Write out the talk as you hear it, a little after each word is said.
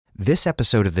This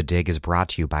episode of The Dig is brought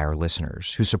to you by our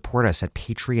listeners who support us at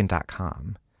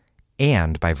patreon.com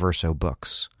and by Verso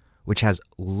Books, which has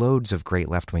loads of great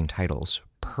left-wing titles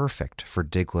perfect for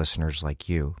Dig listeners like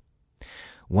you.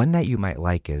 One that you might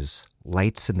like is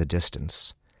Lights in the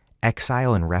Distance,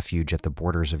 Exile and Refuge at the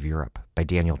Borders of Europe by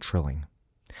Daniel Trilling.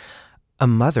 A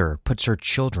mother puts her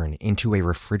children into a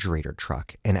refrigerator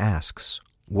truck and asks,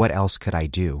 "What else could I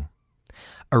do?"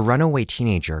 A runaway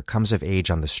teenager comes of age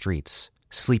on the streets,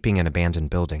 sleeping in abandoned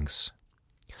buildings.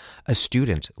 A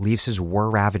student leaves his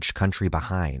war-ravaged country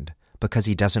behind because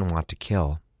he doesn't want to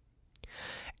kill.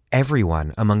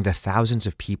 Everyone among the thousands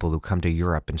of people who come to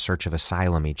Europe in search of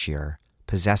asylum each year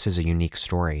possesses a unique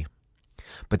story.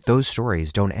 But those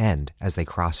stories don't end as they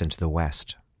cross into the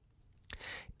West.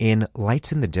 In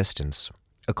Lights in the Distance,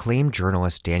 acclaimed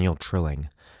journalist Daniel Trilling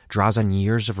draws on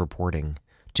years of reporting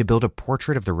to build a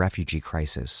portrait of the refugee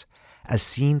crisis as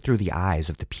seen through the eyes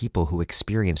of the people who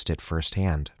experienced it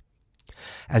firsthand.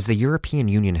 As the European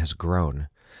Union has grown,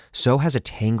 so has a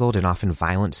tangled and often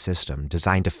violent system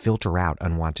designed to filter out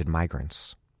unwanted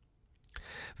migrants.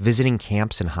 Visiting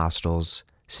camps and hostels,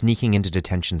 sneaking into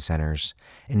detention centers,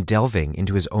 and delving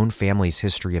into his own family's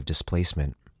history of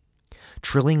displacement,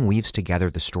 Trilling weaves together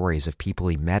the stories of people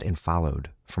he met and followed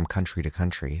from country to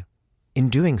country. In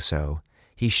doing so,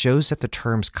 he shows that the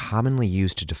terms commonly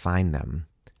used to define them,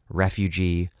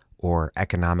 refugee or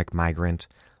economic migrant,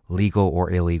 legal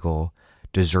or illegal,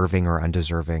 deserving or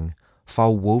undeserving,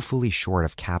 fall woefully short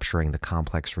of capturing the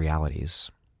complex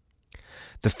realities.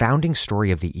 The founding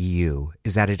story of the EU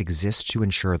is that it exists to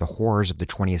ensure the horrors of the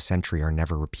 20th century are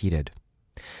never repeated.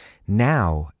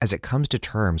 Now, as it comes to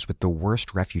terms with the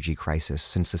worst refugee crisis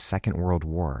since the Second World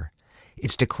War,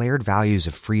 its declared values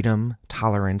of freedom,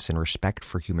 tolerance, and respect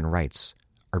for human rights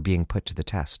are being put to the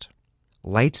test.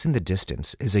 Lights in the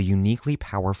Distance is a uniquely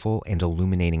powerful and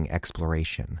illuminating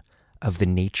exploration of the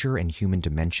nature and human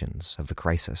dimensions of the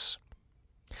crisis.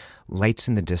 Lights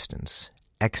in the Distance,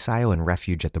 Exile and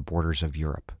Refuge at the Borders of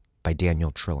Europe by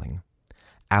Daniel Trilling.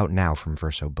 Out now from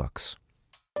Verso Books.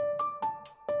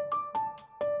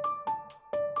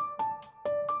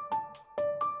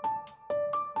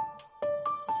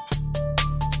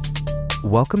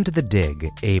 Welcome to The Dig,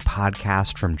 a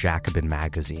podcast from Jacobin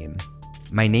Magazine.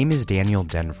 My name is Daniel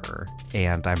Denver,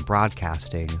 and I'm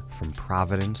broadcasting from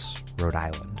Providence, Rhode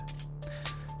Island.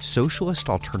 Socialist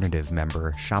Alternative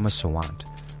member Kshama Sawant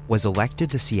was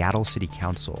elected to Seattle City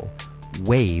Council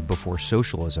way before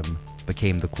socialism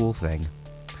became the cool thing.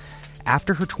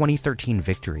 After her 2013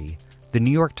 victory, the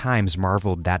New York Times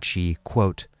marveled that she,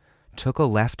 quote, took a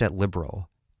left at liberal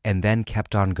and then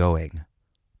kept on going,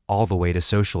 all the way to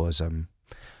socialism,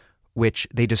 which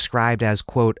they described as,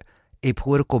 quote, a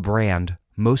political brand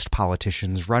most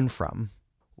politicians run from.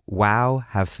 Wow,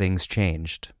 have things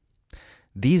changed.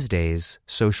 These days,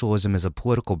 socialism is a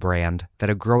political brand that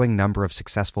a growing number of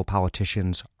successful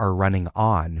politicians are running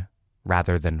on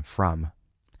rather than from.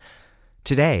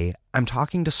 Today, I'm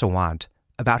talking to Sawant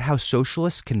about how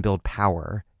socialists can build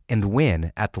power and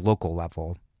win at the local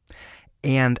level,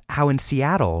 and how in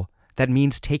Seattle that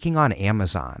means taking on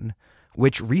Amazon,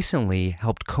 which recently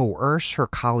helped coerce her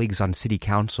colleagues on city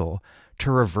council to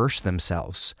reverse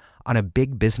themselves on a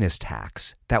big business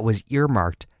tax that was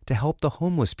earmarked to help the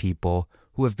homeless people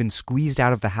who have been squeezed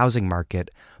out of the housing market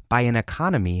by an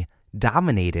economy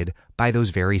dominated by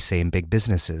those very same big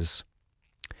businesses.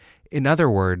 In other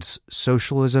words,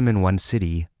 socialism in one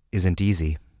city isn't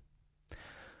easy.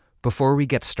 Before we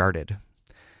get started,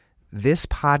 this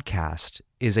podcast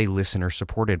is a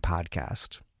listener-supported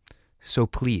podcast, so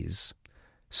please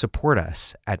support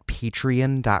us at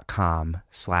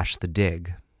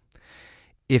patreon.com/thedig.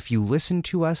 If you listen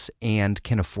to us and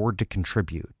can afford to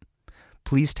contribute,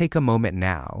 please take a moment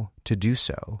now to do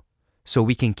so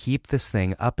we can keep this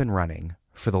thing up and running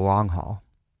for the long haul.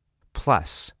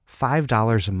 Plus,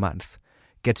 $5 a month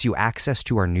gets you access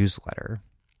to our newsletter.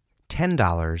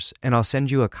 $10 and I'll send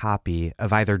you a copy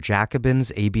of either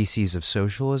Jacobin's ABCs of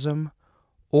Socialism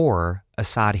or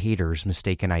Assad Haters'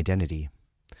 Mistaken Identity.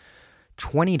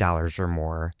 $20 or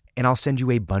more and I'll send you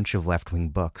a bunch of left-wing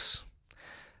books.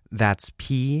 That's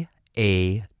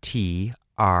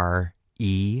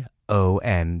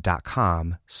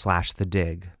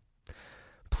patreon.com/thedig.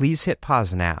 Please hit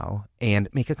pause now and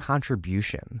make a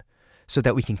contribution so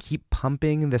that we can keep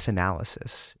pumping this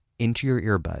analysis into your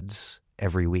earbuds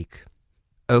every week.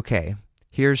 Okay,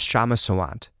 here's Kshama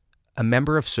Sawant, a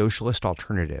member of Socialist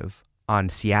Alternative on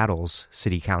Seattle's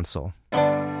City Council.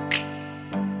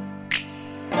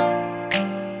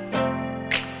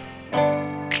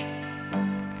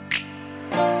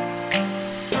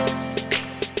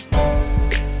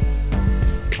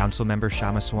 Council member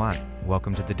Kshama Sawant.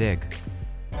 Welcome to The Dig.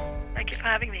 Thank you for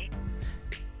having me.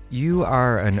 You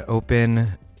are an open,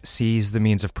 seize the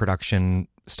means of production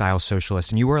style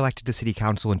socialist, and you were elected to city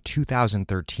council in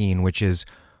 2013, which is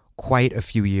quite a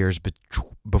few years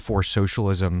before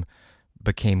socialism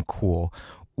became cool.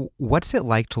 What's it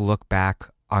like to look back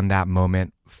on that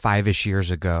moment 5-ish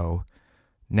years ago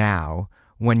now,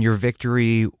 when your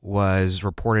victory was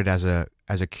reported as a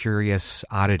curious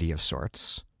oddity of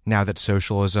sorts, now that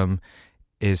socialism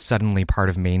is suddenly part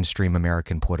of mainstream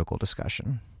American political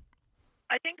discussion?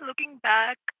 I think looking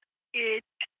back, it,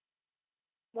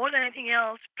 more than anything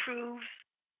else, proves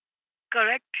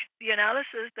correct the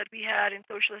analysis that we had in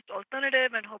Socialist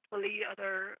Alternative, and hopefully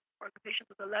other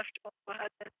organizations of the left also had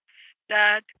this,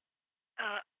 that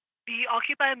the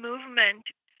Occupy movement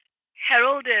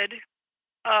heralded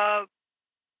a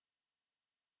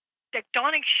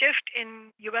tectonic shift in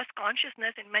U.S.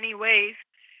 consciousness in many ways,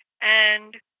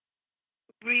 and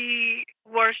we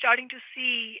were starting to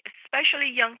see, especially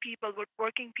young people, but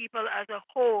working people as a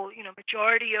whole,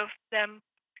 majority of them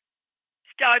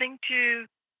starting to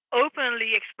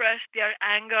openly express their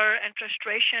anger and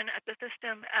frustration at the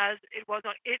system as it was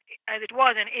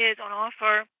and is on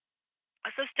offer. A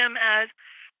system, as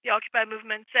the Occupy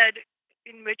movement said,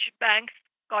 in which banks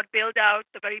got bailed out,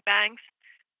 the very banks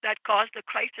that caused the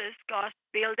crisis got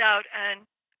bailed out, and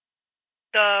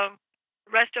the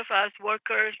rest of us,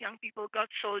 workers, young people, got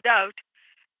sold out.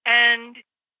 And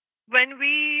when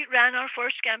we ran our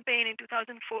first campaign in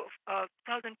 2012,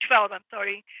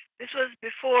 this was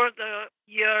before the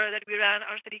year that we ran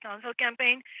our city council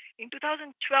campaign. In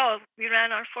 2012, we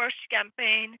ran our first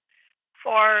campaign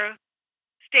for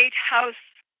State House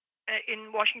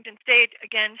in Washington State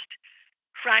against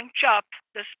Frank Chubb,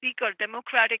 the speaker,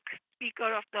 Democratic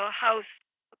Speaker of the House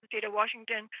of the state of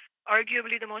Washington,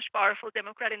 arguably the most powerful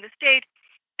Democrat in the state.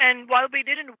 And while we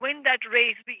didn't win that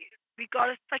race, we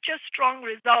got such a strong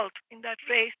result in that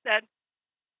race that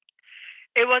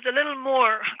it was a little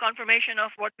more confirmation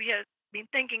of what we have been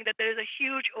thinking, that there is a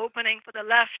huge opening for the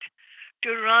left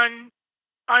to run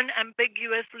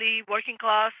unambiguously working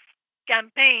class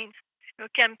campaigns,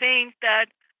 campaigns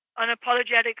that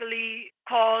unapologetically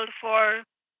called for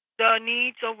the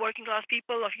needs of working class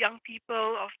people, of young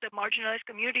people, of the marginalized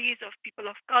communities, of people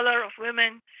of color, of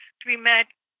women to be met,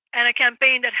 and a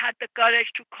campaign that had the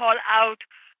courage to call out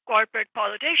corporate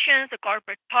politicians, the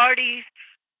corporate parties,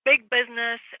 big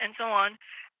business, and so on.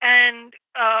 And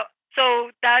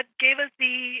so that gave us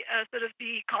the sort of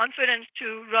the confidence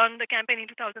to run the campaign in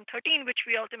 2013, which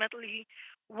we ultimately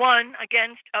won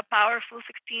against a powerful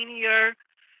 16-year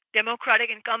Democratic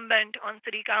incumbent on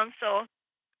city council.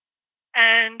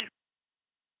 And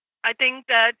I think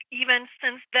that even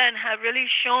since then have really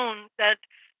shown that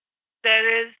there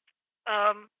is,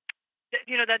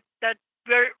 that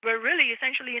we're really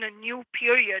essentially in a new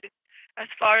period as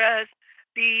far as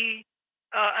the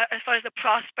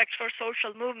prospects for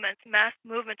social movements, mass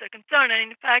movements are concerned. And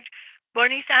in fact,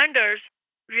 Bernie Sanders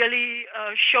really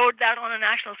showed that on a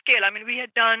national scale. I mean, we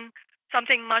had done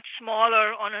something much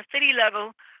smaller on a city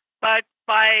level, but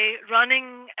by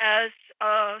running as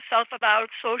a self-avowed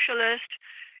socialist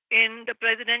in the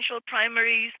presidential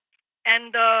primaries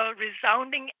and the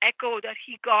resounding echo that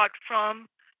he got from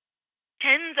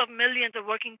tens of millions of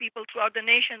working people throughout the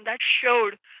nation, that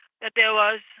showed that there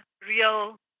was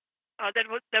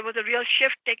there was a real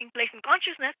shift taking place in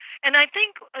consciousness. And I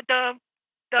think the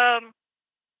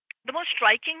most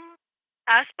striking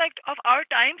aspect of our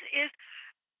times is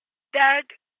that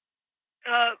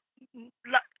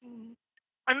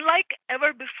unlike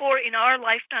ever before in our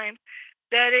lifetimes,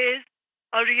 there is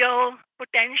a real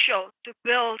potential to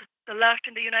build the left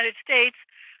in the United States.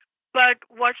 But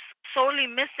what's sorely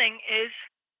missing is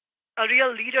a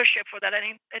real leadership for that. I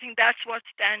think that's what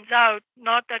stands out.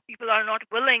 Not that people are not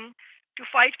willing to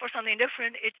fight for something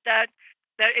different. It's that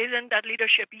there isn't that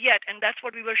leadership yet. And that's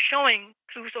what we were showing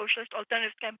through socialist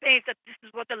alternative campaigns, that this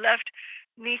is what the left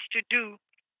needs to do.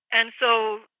 And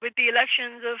so with the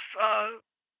elections of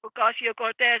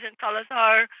Ocasio-Cortez and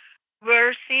Salazar,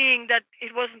 we're seeing that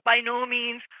it was by no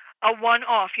means a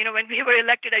one-off. When we were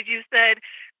elected, as you said,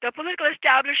 the political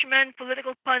establishment,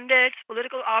 political pundits,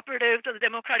 political operatives of the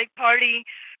Democratic Party,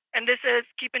 and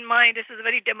keep in mind, this is a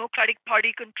very Democratic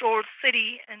Party-controlled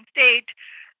city and state,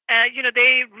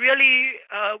 they really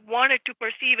wanted to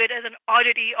perceive it as an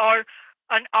oddity or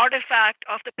an artifact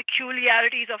of the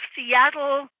peculiarities of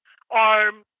Seattle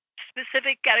or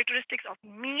specific characteristics of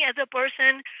me as a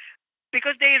person,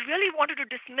 because they really wanted to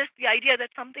dismiss the idea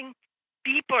that something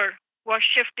deeper was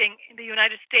shifting in the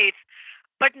United States.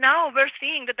 But now we're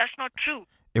seeing that that's not true.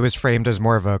 It was framed as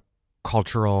more of a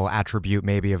cultural attribute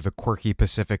maybe of the quirky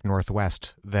Pacific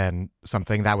Northwest than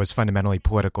something that was fundamentally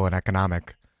political and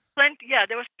economic.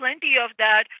 There was plenty of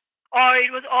that, or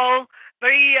it was all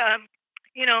very,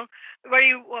 you know,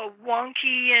 very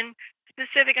wonky and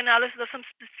specific analysis of some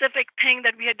specific thing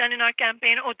that we had done in our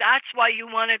campaign. Oh, that's why you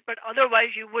won it, but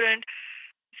otherwise you wouldn't.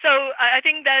 So I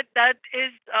think that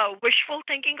is wishful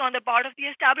thinking on the part of the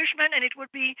establishment, and it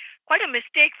would be quite a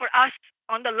mistake for us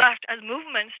on the left as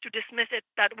movements to dismiss it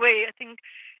that way. I think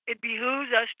it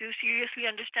behooves us to seriously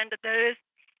understand that there is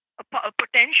a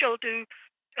potential to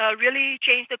really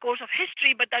change the course of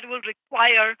history, but that will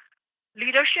require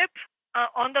leadership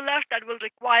on the left. That will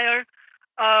require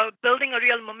building a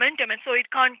real momentum, and so it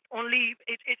can't only.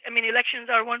 I mean, elections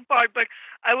are one part, but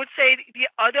I would say the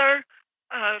other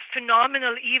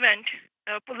phenomenal event,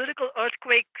 political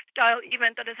earthquake-style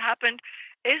event that has happened,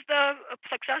 is the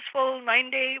successful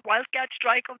 9-day wildcat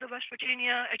strike of the West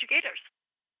Virginia educators.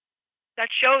 That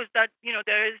shows that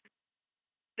there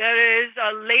is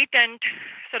a latent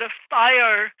sort of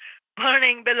fire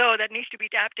burning below that needs to be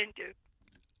tapped into.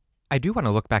 I do want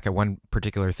to look back at one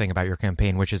particular thing about your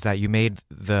campaign, which is that you made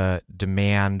the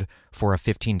demand for a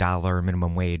 $15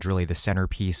 minimum wage really the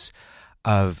centerpiece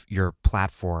of your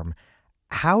platform.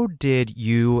 How did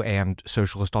you and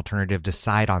Socialist Alternative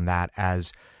decide on that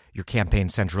as your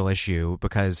campaign's central issue?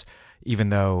 Because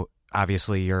even though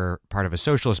obviously you're part of a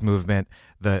socialist movement,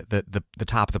 the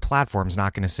top of the platform is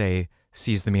not going to say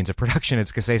seize the means of production.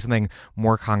 It's going to say something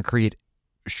more concrete,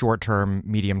 short-term,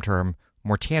 medium-term,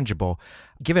 more tangible.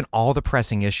 Given all the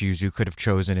pressing issues you could have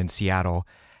chosen in Seattle,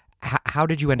 how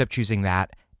did you end up choosing that?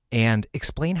 And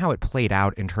explain how it played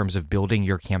out in terms of building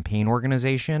your campaign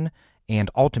organization and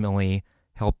ultimately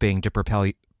helping to propel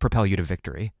you to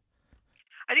victory?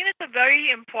 I think that's a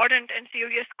very important and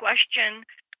serious question.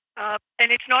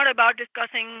 And it's not about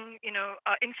discussing,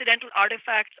 incidental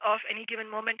artifacts of any given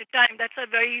moment in time. That's a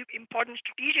very important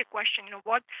strategic question.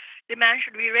 What demand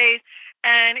should we raise?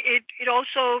 And it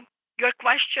also, your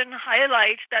question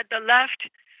highlights that the left,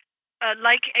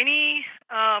 like any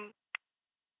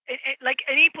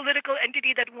political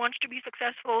entity that wants to be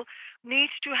successful,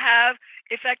 needs to have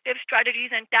effective strategies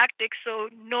and tactics. So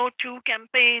no two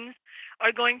campaigns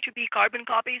are going to be carbon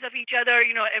copies of each other.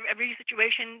 Every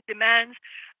situation demands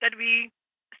that we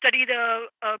study the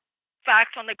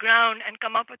facts on the ground and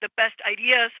come up with the best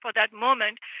ideas for that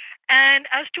moment. And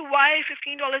as to why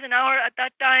 $15 an hour at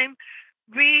that time,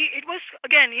 it was,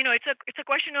 again, it's a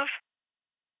question of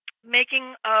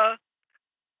making a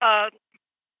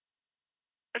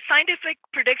scientific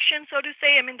prediction, so to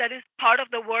say. I mean, that is part of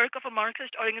the work of a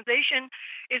Marxist organization,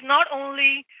 is not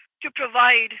only to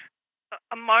provide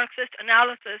a Marxist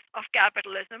analysis of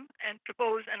capitalism and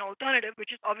propose an alternative,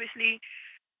 which is obviously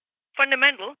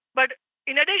fundamental, but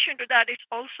in addition to that, it's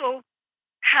also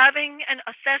having an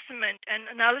assessment and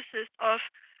analysis of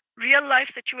real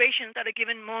life situations at a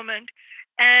given moment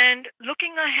and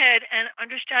looking ahead and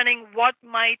understanding what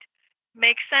might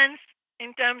make sense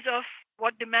in terms of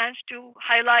what demands to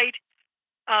highlight,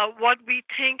 what we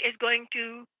think is going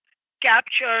to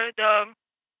capture the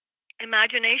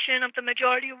imagination of the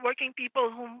majority of working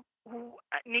people who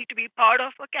need to be part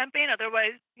of a campaign.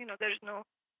 Otherwise, there's no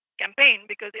campaign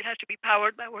because it has to be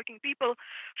powered by working people.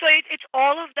 So it's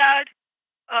all of that,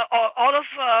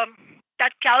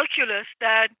 that calculus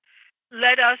that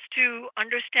led us to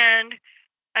understand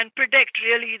and predict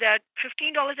really that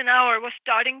 $15 an hour was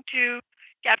starting to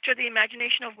capture the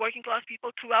imagination of working class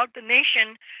people throughout the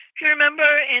nation. If you remember,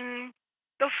 in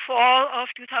the fall of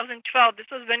 2012, this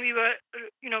was when we were,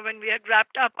 when we had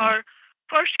wrapped up our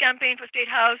first campaign for State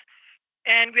House,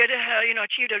 and we had,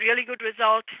 achieved a really good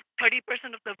result,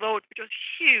 30% of the vote, which was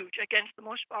huge against the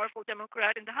most powerful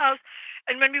Democrat in the House.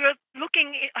 And when we were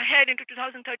looking ahead into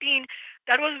 2013,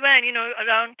 that was when,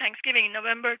 around Thanksgiving, in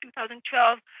November 2012,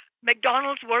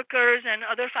 McDonald's workers and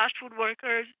other fast food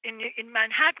workers in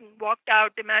Manhattan walked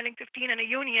out demanding $15 and a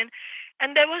union.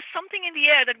 And there was something in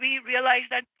the air that we realized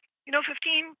that,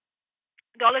 $15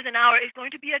 an hour is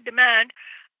going to be a demand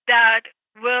that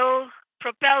will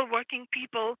propel working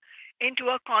people into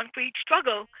a concrete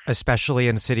struggle. Especially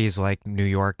in cities like New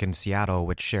York and Seattle,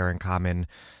 which share in common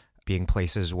being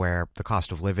places where the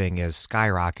cost of living is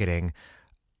skyrocketing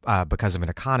because of an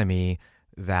economy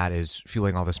that is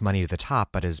fueling all this money to the top,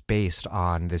 but is based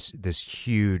on this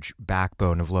huge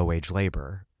backbone of low-wage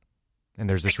labor. And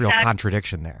there's this real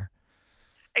contradiction there.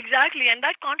 Exactly. And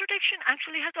that contradiction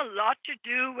actually has a lot to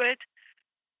do with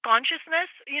consciousness,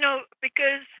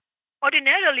 because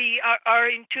ordinarily our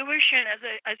intuition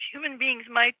as human beings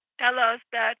might tell us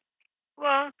that,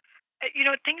 well,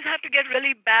 things have to get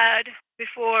really bad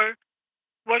before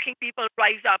working people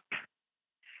rise up.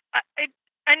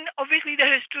 And obviously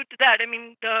there is truth to that. I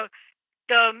mean, the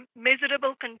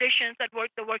miserable conditions that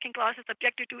the working class is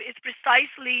subjected to is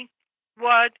precisely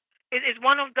what is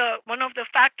one of the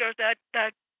factors that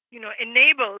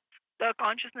enables the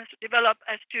consciousness to develop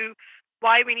as to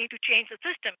why we need to change the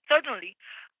system. Certainly,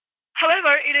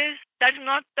 however, it is that is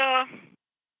not the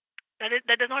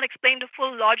that does not explain the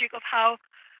full logic of how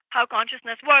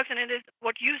consciousness works. And it is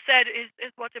what you said is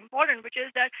what's important, which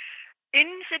is that in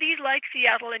cities like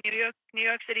Seattle and New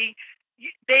York City,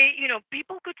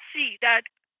 people could see that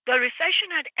the recession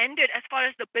had ended as far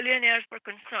as the billionaires were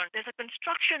concerned. There's a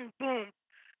construction boom,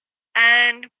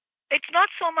 and it's not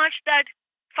so much that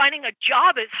finding a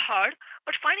job is hard,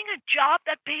 but finding a job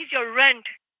that pays your rent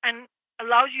and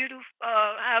allows you to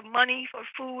have money for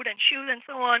food and shoes and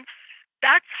so on.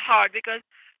 That's hard because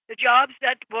the jobs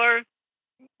that were,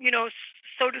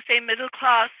 so to say, middle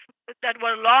class, that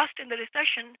were lost in the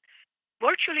recession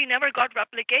virtually never got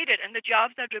replicated, and the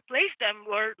jobs that replaced them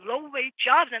were low-wage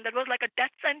jobs, and that was like a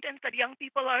death sentence that young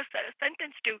people are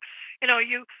sentenced to.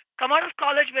 You come out of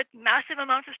college with massive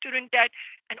amounts of student debt,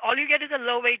 and all you get is a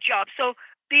low-wage job. So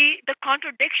the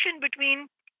contradiction between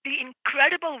the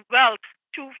incredible wealth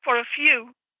for a few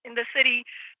in the city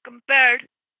compared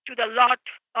to the lot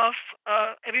of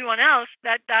everyone else,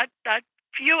 that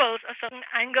fuels a certain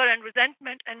anger and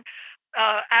resentment, and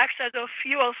acts as a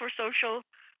fuel for social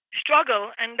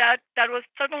struggle. And that was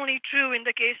certainly true in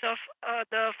the case of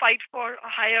the fight for a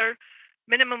higher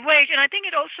minimum wage. And I think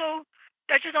it also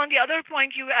touches on the other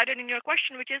point you added in your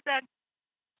question, which is that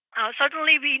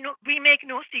certainly we make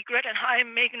no secret, and I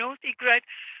make no secret,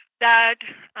 that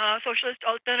socialist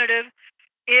alternative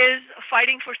is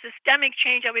fighting for systemic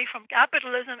change away from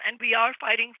capitalism, and we are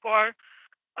fighting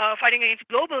against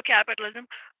global capitalism.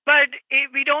 But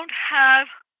we don't have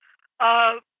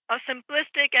a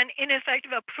simplistic and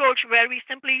ineffective approach where we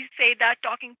simply say that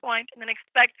talking point and then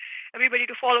expect everybody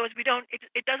to follow us. We don't.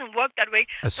 It doesn't work that way.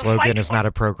 A slogan is not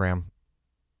a program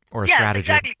or a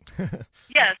strategy. Exactly.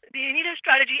 Yes, you need a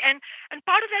strategy, and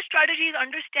part of that strategy is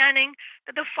understanding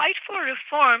that the fight for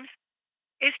reforms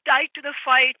is tied to the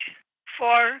fight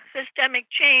for systemic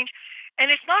change. And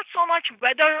it's not so much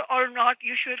whether or not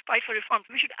you should fight for reforms.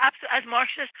 We should, as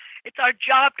Marxists, it's our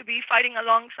job to be fighting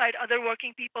alongside other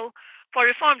working people for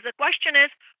reforms. The question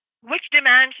is, which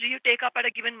demands do you take up at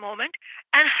a given moment,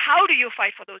 and how do you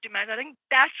fight for those demands? I think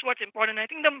that's what's important. I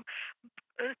think the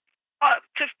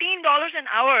 $15 an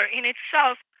hour in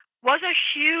itself was a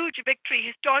huge victory,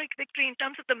 historic victory in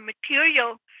terms of the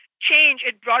material change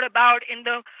it brought about in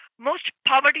the most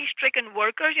poverty-stricken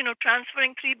workers,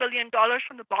 transferring $3 billion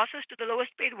from the bosses to the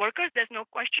lowest-paid workers. There's no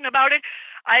question about it.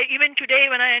 Even today,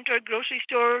 when I enter grocery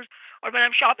stores or when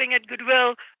I'm shopping at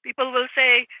Goodwill, people will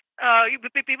say,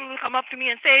 people will come up to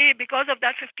me and say, because of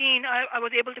that 15, I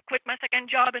was able to quit my second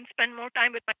job and spend more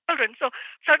time with my children. So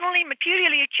certainly,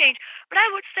 materially, it changed. But I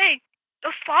would say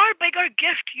the far bigger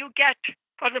gift you get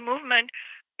for the movement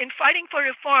in fighting for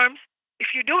reforms,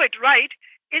 if you do it right,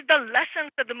 is the lessons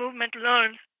that the movement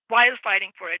learns while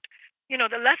fighting for it.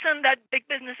 The lesson that big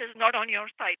business is not on your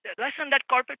side, the lesson that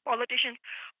corporate politicians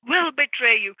will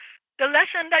betray you, the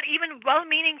lesson that even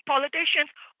well-meaning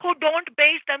politicians who don't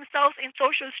base themselves in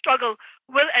social struggle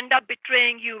will end up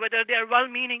betraying you, whether they're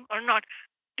well-meaning or not.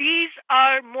 These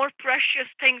are more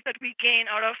precious things that we gain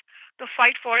out of the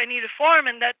fight for any reform,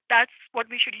 and that's what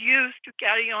we should use to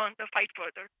carry on the fight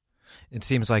further. It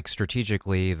seems like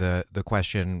strategically the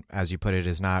question, as you put it,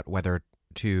 is not whether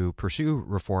to pursue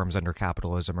reforms under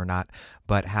capitalism or not,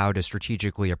 but how to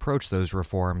strategically approach those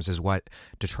reforms is what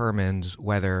determines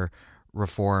whether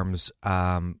reforms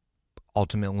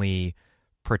ultimately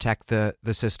protect the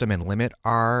system and limit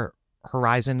our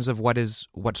horizons of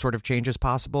what sort of change is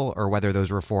possible, or whether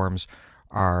those reforms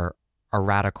are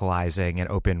radicalizing and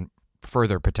open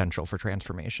further potential for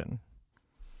transformation.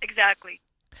 Exactly.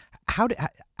 How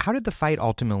did the fight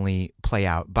ultimately play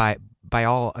out? By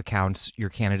all accounts, your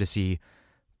candidacy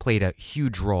played a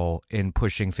huge role in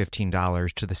pushing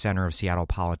 $15 to the center of Seattle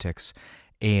politics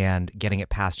and getting it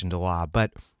passed into law.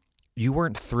 But you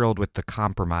weren't thrilled with the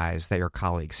compromise that your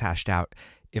colleagues hashed out,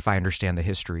 if I understand the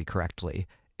history correctly.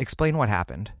 Explain what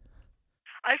happened.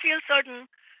 I feel certain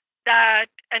that,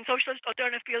 and Socialist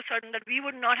Alternative feels certain, that we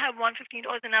would not have won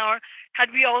 $15 an hour had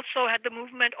the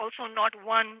movement also not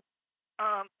won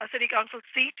a city council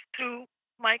seat through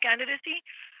my candidacy.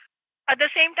 At the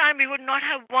same time, we would not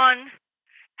have won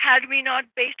had we not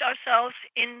based ourselves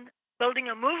in building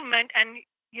a movement and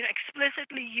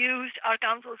explicitly used our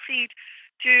council seat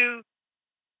to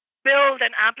build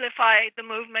and amplify the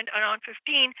movement around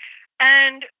 15.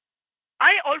 And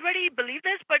I already believe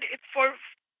this, but it's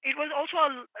it was also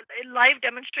a live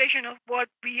demonstration of what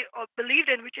we believed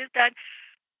in, which is that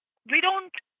we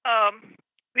don't um,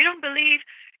 we don't believe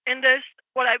in this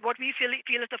what we feel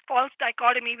is a false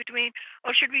dichotomy between,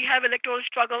 or should we have electoral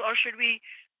struggle, or should we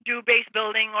do base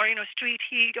building, or street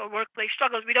heat or workplace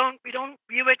struggles. We don't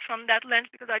view it from that lens,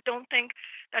 because I don't think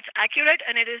that's accurate,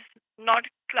 and it is not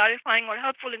clarifying or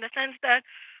helpful, in the sense that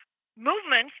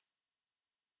movements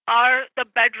are the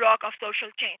bedrock of social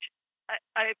change.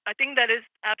 I think that is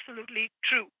absolutely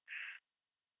true.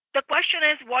 The question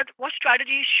is, what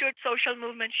strategies should social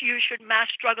movements use, should mass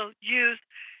struggle use,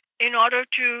 in order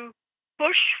to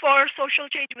push for social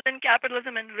change within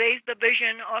capitalism and raise the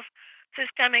vision of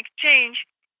systemic change.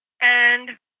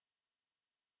 And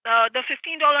the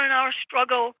 $15 an hour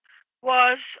struggle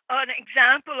was an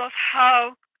example of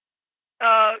how,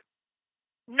 uh,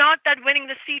 not that winning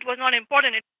the seat was not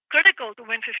important, it's critical to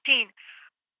win 15,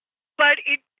 but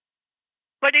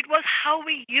it was how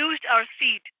we used our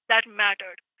seat that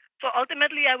mattered. So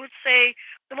ultimately, I would say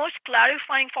the most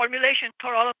clarifying formulation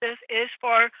for all of this is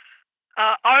for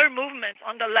our movements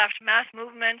on the left, mass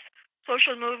movements,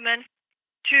 social movements,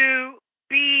 to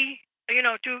be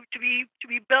to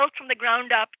be built from the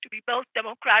ground up, to be built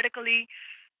democratically,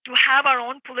 to have our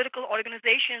own political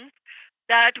organizations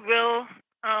that will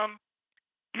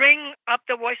bring up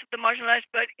the voice of the marginalized,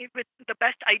 but with the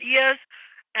best ideas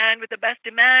and with the best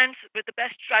demands, with the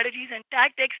best strategies and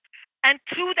tactics, and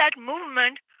through that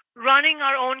movement, running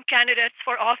our own candidates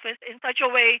for office in such a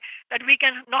way that we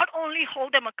can not only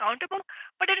hold them accountable,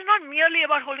 but it is not merely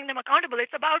about holding them accountable.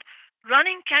 It's about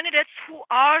running candidates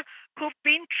who've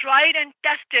been tried and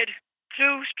tested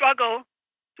through struggle,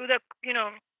 through the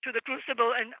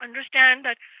crucible, and understand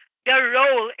that their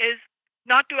role is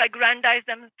not to aggrandize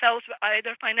themselves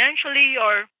either financially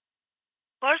or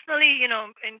personally,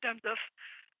 in terms of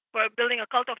for building a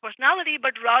cult of personality,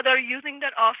 but rather using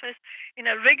that office in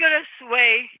a rigorous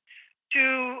way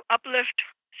to uplift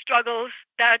struggles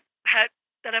that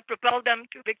have propelled them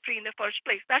to victory in the first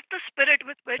place. That's the spirit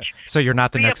with which. So you're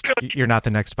not the next. Approach. You're not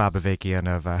the next Bob Avakian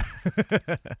of.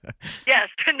 Yes,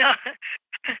 no.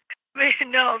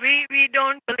 We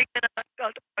don't believe in a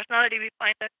cult of personality. We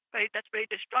find that's very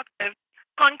destructive.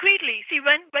 Concretely, see,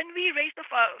 when we raised the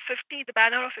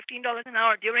banner of $15 an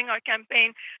hour during our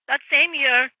campaign that same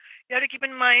year, you have to keep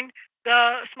in mind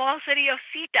the small city of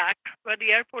SeaTac, where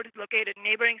the airport is located,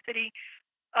 neighboring city.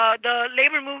 The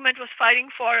labor movement was fighting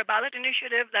for a ballot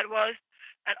initiative that was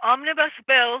an omnibus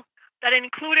bill that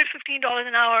included $15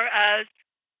 an hour as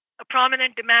a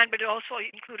prominent demand, but it also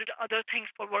included other things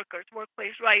for workers,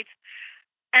 workplace rights.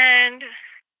 And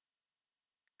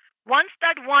once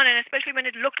that won, and especially when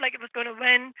it looked like it was going to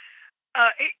win,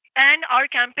 and our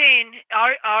campaign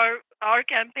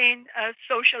as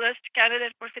socialist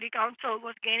candidate for city council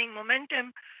was gaining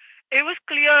momentum, it was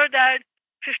clear that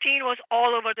 15 was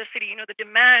all over the city. The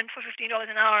demand for $15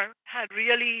 an hour had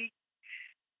really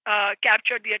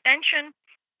captured the attention,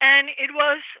 and it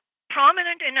was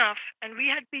prominent enough, and we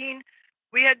had been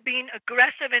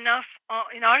aggressive enough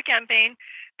in our campaign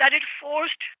that it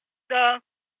forced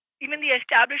even the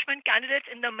establishment candidates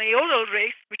in the mayoral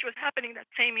race, which was happening that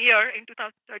same year in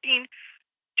 2013,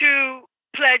 to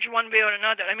pledge one way or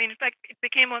another. I mean, in fact, it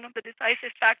became one of the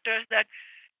decisive factors that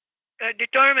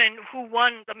determined who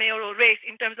won the mayoral race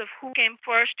in terms of who came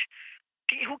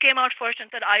out first and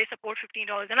said, I support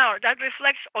 $15 an hour. That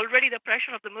reflects already the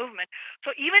pressure of the movement. So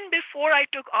even before I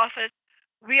took office,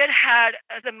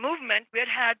 as a movement, we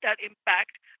had that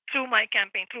impact through our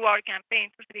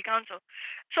campaign for city council.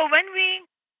 So when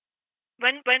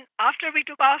after we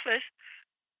took office,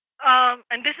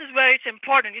 and this is where it's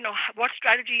important, what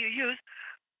strategy you use.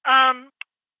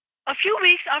 A few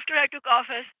weeks after I took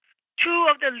office, two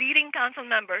of the leading council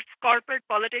members, corporate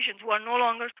politicians who are no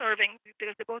longer serving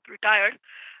because they both retired,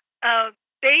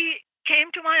 they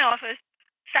came to my office,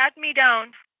 sat me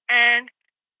down, and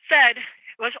said,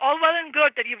 it was all well and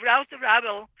good that you've roused the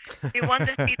rabble, you won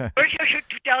this seat. We're here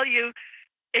to tell you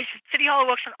City Hall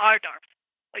works on our terms.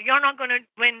 You're not going to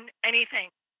win anything.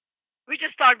 We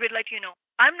just thought we'd let you know.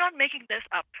 I'm not making this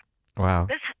up. Wow.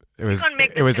 It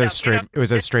was as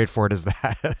straightforward as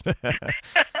that.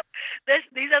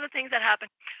 These are the things that happen.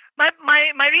 My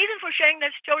reason for sharing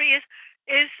that story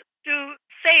is to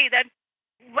say that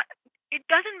it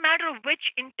doesn't matter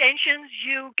which intentions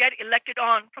you get elected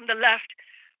on from the left.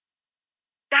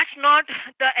 That's not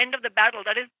the end of the battle.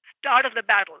 That is the start of the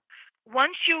battle.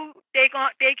 Once you take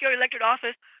your elected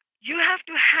office, you have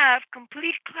to have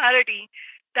complete clarity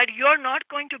that you're not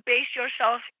going to base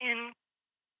yourself in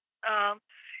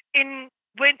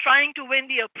when trying to win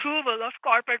the approval of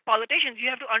corporate politicians. You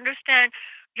have to understand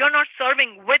you're not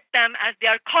serving with them as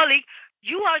their colleague.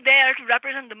 you are there to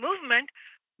represent the movement,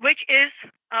 which is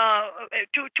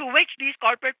to which these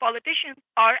corporate politicians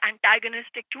are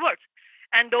antagonistic towards.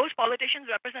 And those politicians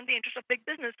represent the interests of big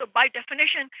business. So by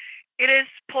definition, it is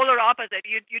polar opposite.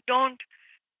 You don't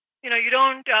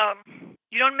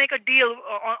you don't make a deal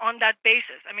on that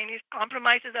basis. I mean, if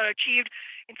compromises are achieved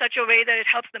in such a way that it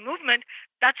helps the movement,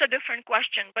 that's a different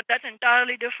question. But that's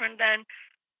entirely different than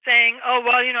saying, oh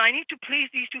well, I need to please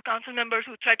these two council members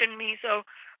who threatened me, so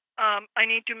I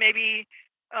need to maybe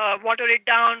water it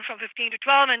down from 15 to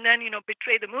 12 and then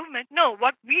betray the movement. No,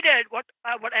 what we did, what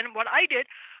I did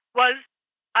was,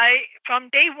 I from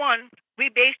day one we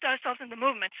based ourselves in the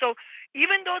movement. So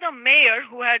even though the mayor,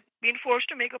 who had been forced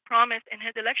to make a promise in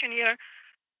his election year,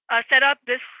 set up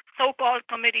this so-called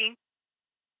committee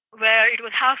where it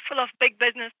was half full of big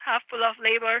business, half full of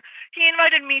labor, he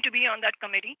invited me to be on that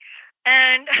committee,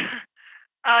 and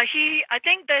I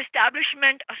think the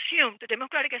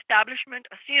Democratic establishment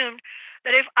assumed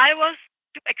that if I was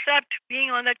to accept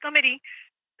being on that committee,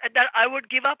 that I would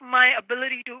give up my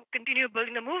ability to continue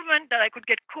building the movement, that I could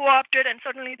get co-opted, and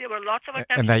certainly there were lots of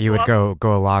attempts. And that you would go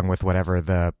along with whatever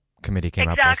the committee came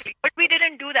up with. Exactly, but we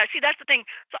didn't do that. See, that's the thing.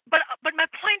 So, but my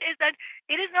point is that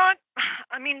it is not.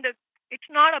 I mean, it's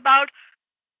not about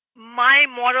my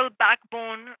moral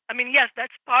backbone. I mean, yes,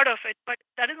 that's part of it, but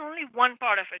that is only one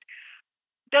part of it.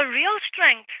 The real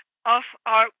strength of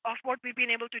what we've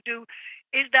been able to do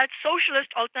is that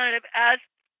socialist alternative as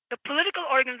the political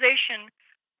organization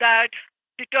that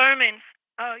determines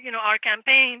our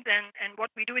campaigns and what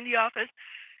we do in the office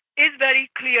is very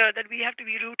clear that we have to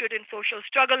be rooted in social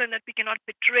struggle and that we cannot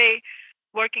betray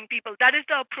working people. That is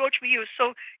the approach we use.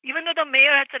 So even though the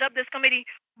mayor had set up this committee,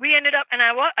 we ended up, and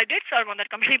I did serve on that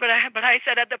committee, but I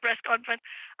said at the press conference,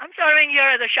 I'm serving here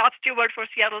as a shop steward for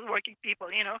Seattle's working people.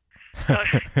 So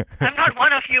I'm not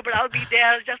one of you, but I'll be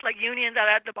there just like unions are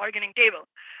at the bargaining table.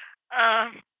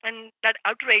 And that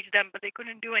outraged them, but they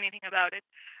couldn't do anything about it.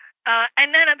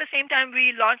 And then at the same time,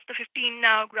 we launched the 15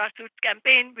 Now grassroots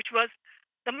campaign, which was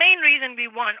the main reason we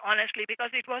won, honestly,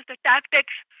 because it was the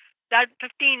tactics that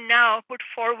 15 Now put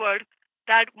forward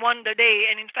that won the day.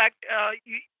 And in fact,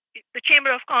 the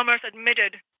Chamber of Commerce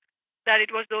admitted that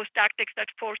it was those tactics that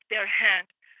forced their hand.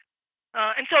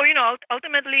 And so,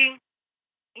 ultimately,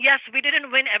 yes, we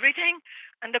didn't win everything,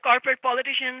 and the corporate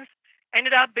politicians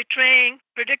ended up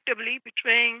predictably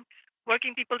betraying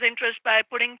working people's interests by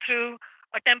putting through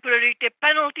a temporary tip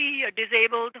penalty, a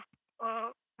disabled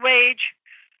wage,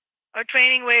 a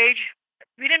training wage.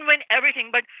 We didn't win everything,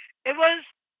 but it was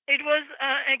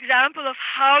an example of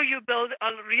how you build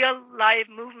a real live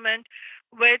movement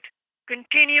with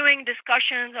continuing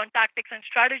discussions on tactics and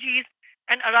strategies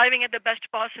and arriving at the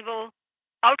best possible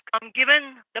outcome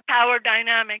given the power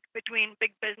dynamic between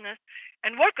big business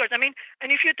and workers. I mean,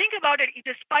 and if you think about it,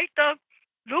 despite the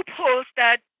loopholes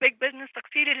that big business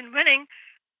succeeded in winning,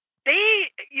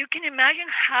 you can imagine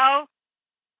how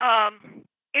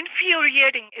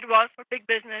infuriating it was for big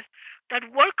business that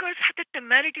workers had the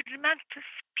temerity to demand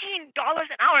 $15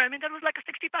 an hour. I mean, that was like a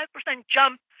 65%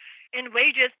 jump in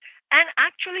wages, and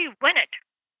actually win it.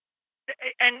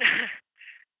 And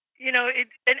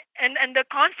and the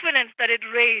confidence that it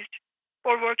raised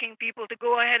for working people to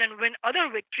go ahead and win other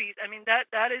victories. I mean,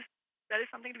 that is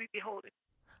something to be beholden.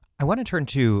 I want to turn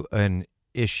to an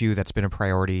issue that's been a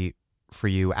priority for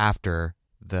you after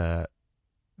the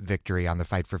victory on the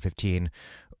Fight for 15,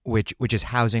 which is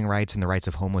housing rights and the rights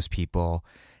of homeless people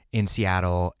in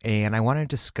Seattle. And I want to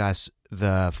discuss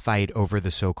the fight over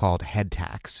the so-called head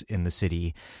tax in the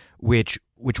city, which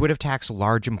would have taxed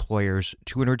large employers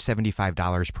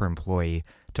 $275 per employee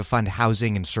to fund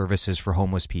housing and services for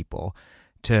homeless people,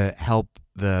 to help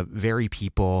the very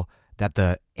people that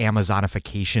the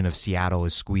Amazonification of Seattle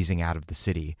is squeezing out of the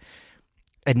city.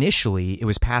 Initially, it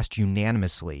was passed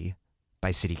unanimously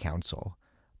by City Council,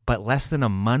 but less than a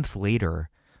month later,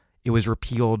 it was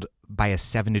repealed by a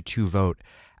 7-2 vote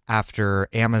after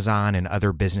Amazon and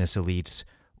other business elites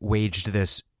waged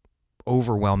this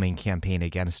overwhelming campaign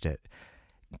against it.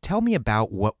 Tell me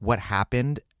about what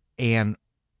happened and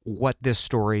what this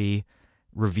story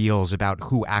reveals about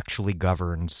who actually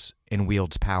governs and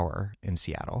wields power in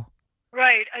Seattle.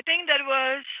 Right. I think that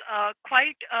was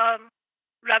quite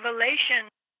revelation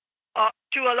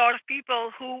to a lot of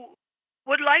people who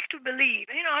would like to believe,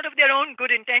 out of their own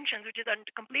good intentions, which is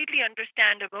completely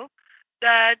understandable,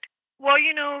 that,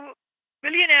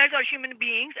 billionaires are human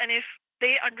beings, and if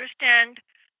they understand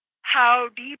how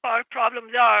deep our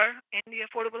problems are in the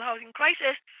affordable housing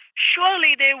crisis,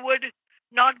 surely they would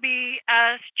not be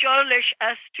as churlish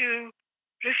as to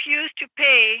refuse to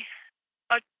pay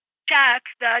a tax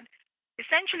that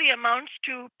essentially amounts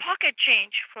to pocket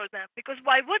change for them. Because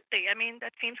why would they? I mean,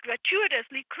 that seems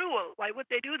gratuitously cruel. Why would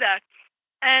they do that?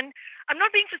 And I'm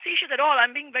not being facetious at all.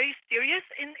 I'm being very serious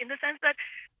in the sense that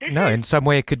this No, is. in some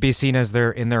way it could be seen as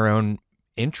they're in their own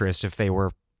interest if they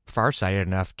were farsighted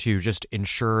enough to just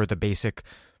ensure the basic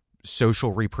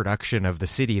social reproduction of the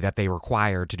city that they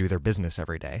require to do their business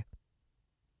every day.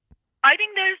 I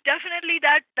think there's definitely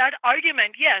that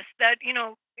argument, yes, that,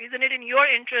 isn't it in your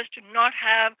interest to not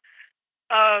have,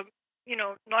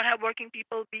 not have working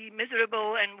people be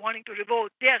miserable and wanting to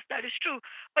revolt? Yes, that is true.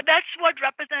 But that's what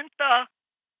represents the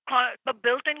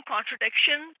built-in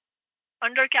contradiction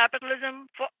under capitalism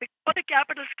for the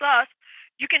capitalist class.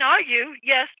 You can argue,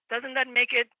 yes, doesn't that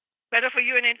make it better for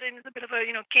you? And it's a bit of a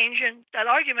Keynesian style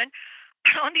argument.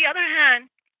 But on the other hand,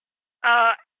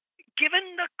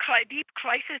 given the deep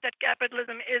crisis that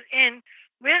capitalism is in,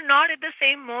 we're not at the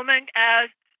same moment as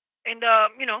in the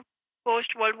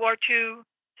post World War II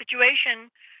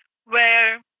situation,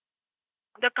 where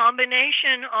the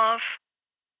combination of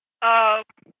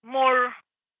more,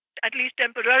 at least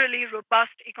temporarily,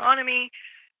 robust economy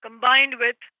combined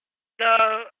with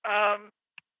the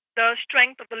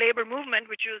strength of the labor movement,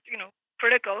 which is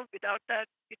critical. Without that,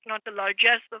 it's not the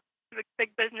largesse of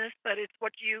big business, but it's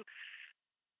what you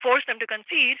force them to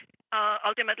concede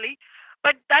ultimately.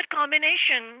 But that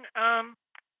combination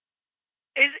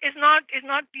is not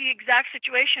the exact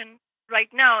situation right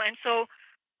now, and so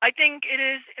I think it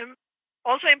is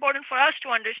also important for us to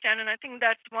understand, and I think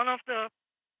that's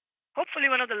hopefully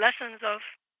one of the lessons of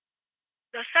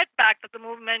the setback that the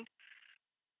movement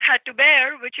had to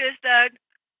bear, which is that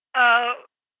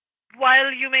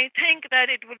while you may think that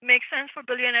it would make sense for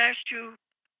billionaires to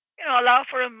allow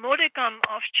for a modicum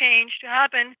of change to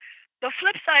happen, the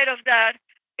flip side of that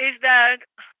is that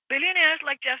billionaires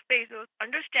like Jeff Bezos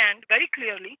understand very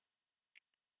clearly,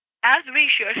 as we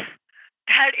should,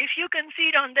 that if you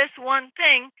concede on this one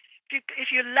thing,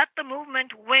 if you let the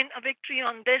movement win a victory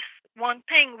on this one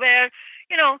thing, where,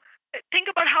 think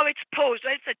about how it's posed,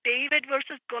 right? It's a David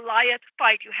versus Goliath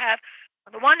fight. You have,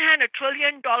 on the one hand, $1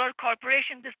 trillion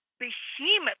corporation, this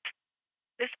behemoth,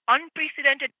 this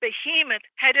unprecedented behemoth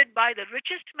headed by the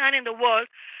richest man in the world,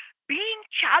 being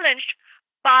challenged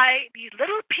by these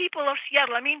little people of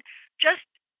Seattle. I mean, just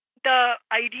the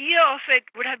idea of it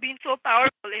would have been so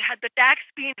powerful. It had the tax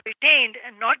been retained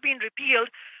and not been repealed.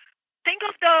 Think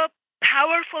of the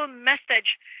powerful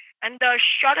message and the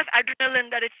shot of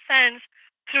adrenaline that it sends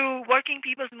through working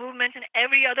people's movements in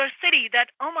every other city, that,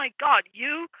 oh my God,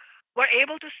 you were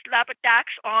able to slap a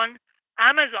tax on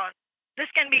Amazon. This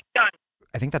can be done.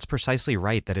 I think that's precisely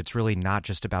right, that it's really not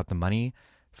just about the money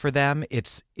for them.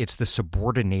 It's the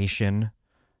subordination,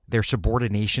 their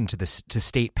subordination to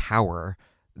state power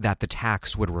that the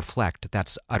tax would reflect,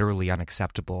 that's utterly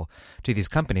unacceptable to these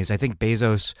companies. I think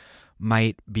Bezos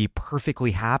might be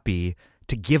perfectly happy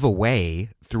to give away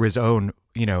through his own,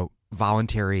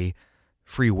 voluntary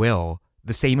free will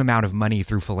the same amount of money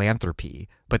through philanthropy,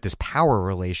 but this power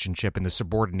relationship and the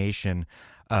subordination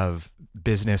of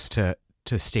business to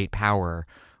state power,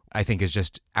 I think, is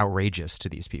just outrageous to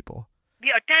these people. The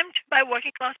attempt by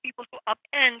working class people to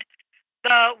upend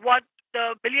what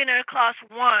the billionaire class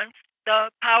wants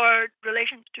the power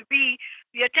relations to be,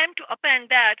 the attempt to upend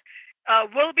that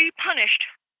will be punished,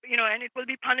 and it will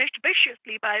be punished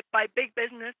viciously by big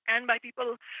business and by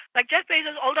people like Jeff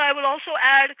Bezos. Although I will also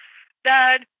add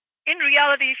that in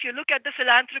reality, if you look at the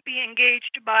philanthropy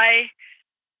engaged by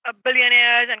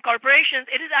billionaires and corporations,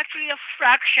 it is actually a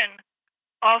fraction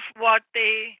of what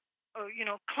they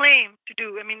claim to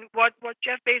do. I mean, what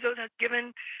Jeff Bezos has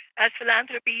given as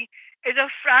philanthropy is a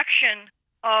fraction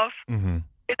of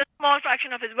it's a small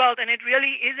fraction of his wealth, and it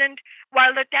really isn't.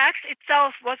 While the tax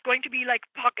itself was going to be like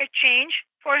pocket change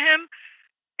for him,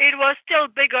 it was still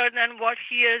bigger than what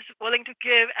he is willing to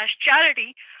give as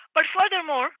charity. But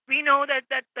furthermore, we know that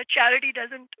the charity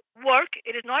doesn't work.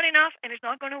 It is not enough, and it's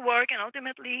not going to work. And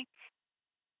ultimately,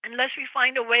 unless we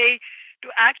find a way to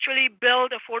actually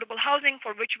build affordable housing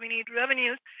for which we need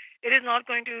revenues, it is not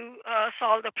going to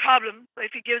solve the problem. So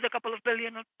if he gives a couple of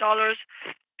 $billion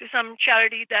to some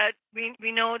charity, that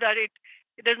we know that it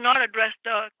does not address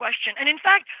the question. And in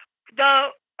fact,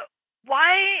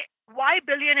 why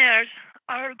billionaires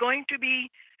are going to be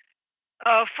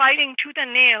fighting tooth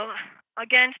and nail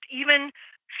against even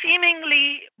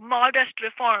seemingly modest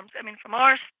reforms, I mean, from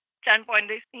our standpoint,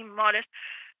 they seem modest,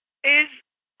 is,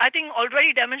 I think,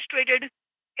 already demonstrated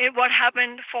in what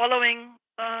happened following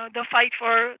the fight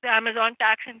for the Amazon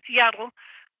tax in Seattle,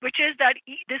 which is that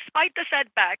despite the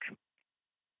setback,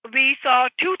 we saw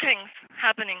two things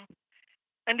happening.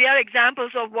 And they are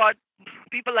examples of what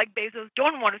people like Bezos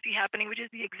don't want to see happening, which is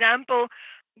the example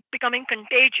becoming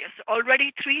contagious.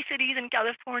 Already 3 cities in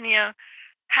California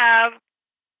have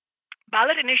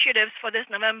ballot initiatives for this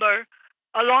November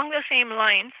along the same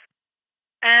lines.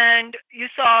 And you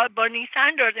saw Bernie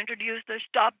Sanders introduce the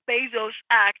Stop Bezos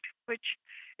Act, which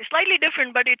is slightly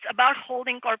different, but it's about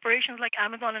holding corporations like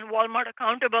Amazon and Walmart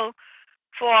accountable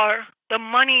for the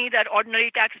money that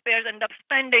ordinary taxpayers end up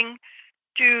spending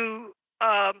to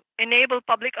enable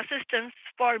public assistance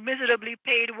for miserably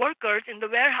paid workers in the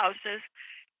warehouses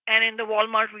and in the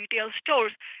Walmart retail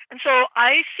stores. And so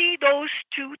I see those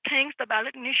two things, the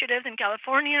ballot initiatives in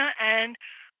California and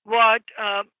what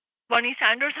Bernie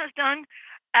Sanders has done,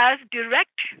 as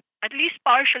direct, at least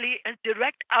partially, as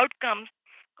direct outcomes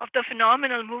of the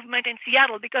phenomenal movement in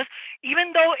Seattle. Because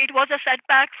even though it was a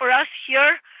setback for us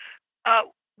here,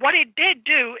 what it did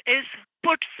do is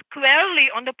put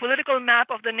squarely on the political map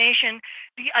of the nation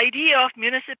the idea of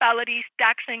municipalities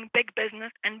taxing big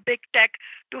business and big tech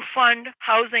to fund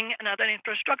housing and other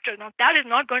infrastructure. Now, that is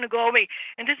not going to go away.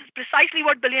 And this is precisely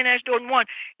what billionaires don't want.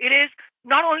 It is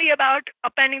not only about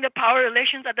upending the power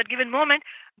relations at that given moment,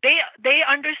 they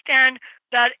understand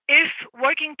that if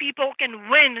working people can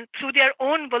win through their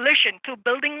own volition, through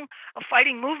building a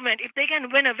fighting movement, if they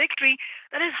can win a victory,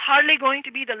 that is hardly going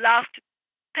to be the last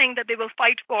thing that they will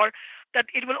fight for, that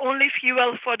it will only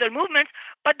fuel further movements.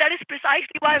 But that is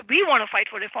precisely why we want to fight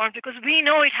for reforms, because we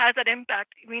know it has that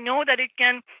impact. We know that it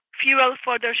can fuel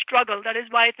further struggle. That is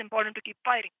why it's important to keep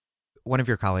fighting. One of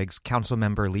your colleagues,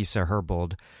 Councilmember Lisa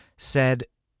Herbold, said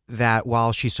that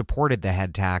while she supported the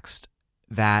head tax,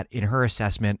 that in her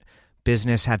assessment,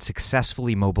 business had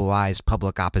successfully mobilized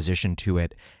public opposition to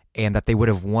it and that they would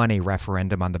have won a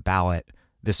referendum on the ballot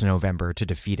this November to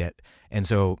defeat it. And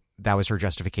so that was her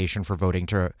justification for voting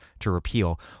to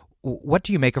repeal. What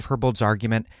do you make of Herbold's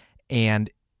argument? And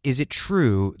is it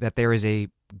true that there is a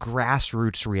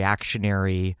grassroots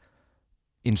reactionary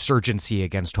insurgency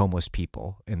against homeless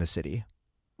people in the city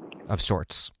of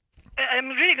sorts? I'm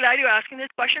really glad you're asking this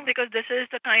question, because this is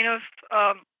the kind of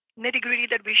nitty-gritty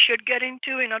that we should get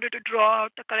into in order to draw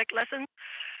out the correct lessons.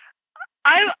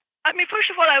 I mean, first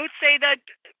of all, I would say that,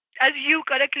 as you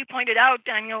correctly pointed out,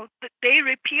 Daniel, they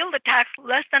repealed the tax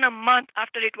less than a month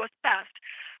after it was passed.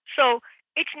 So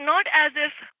it's not as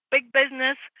if big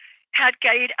business had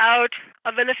carried out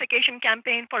a vilification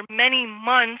campaign for many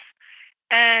months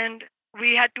and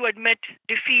we had to admit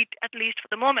defeat, at least for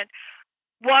the moment.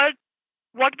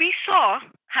 What we saw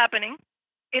happening,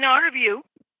 in our view,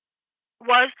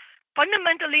 was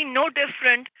fundamentally no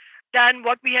different than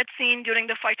what we had seen during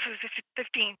the Fight for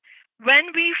 15.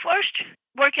 When we first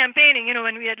were campaigning,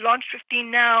 when we had launched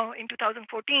 15 Now in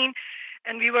 2014,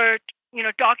 and we were,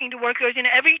 talking to workers,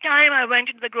 every time I went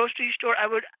into the grocery store, I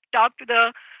would talk to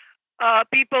the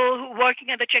people who were working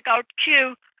at the checkout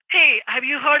queue. Hey, have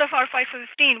you heard of our Fight for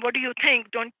 15? What do you think?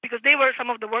 Because they were some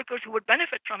of the workers who would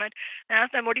benefit from it. And I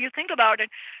asked them, what do you think about it?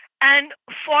 And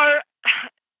for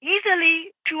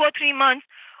easily 2 or 3 months,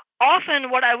 often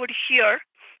what I would hear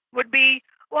would be,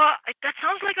 well, that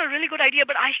sounds like a really good idea,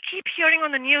 but I keep hearing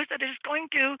on the news that it's going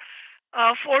to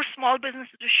force small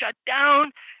businesses to shut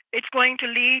down. It's going to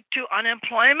lead to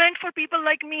unemployment for people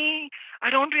like me. I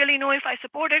don't really know if I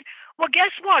support it. Well,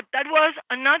 guess what? That was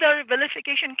another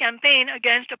vilification campaign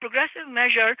against a progressive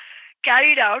measure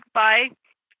carried out by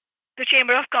the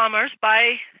Chamber of Commerce,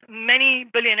 by many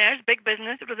billionaires, big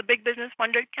business. It was a big business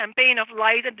funded campaign of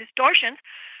lies and distortions,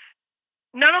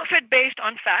 none of it based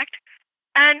on fact.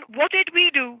 And what did we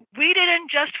do? We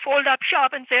didn't just fold up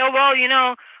shop and say, oh, well,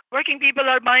 working people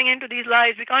are buying into these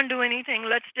lies. We can't do anything.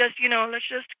 Let's just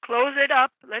close it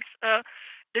up. Let's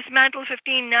dismantle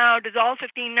 15 Now, dissolve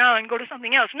 15 Now, and go to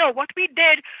something else. No, what we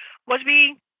did was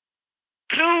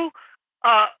through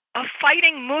a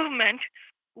fighting movement,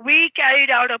 we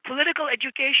carried out a political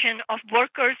education of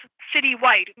workers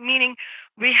citywide, meaning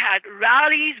we had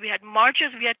rallies, we had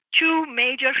marches, we had 2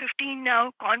 major 15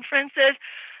 Now conferences.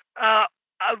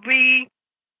 We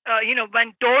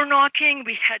went door knocking.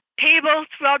 We had tables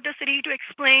throughout the city to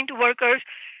explain to workers,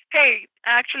 hey,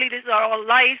 actually, these are all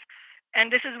lies,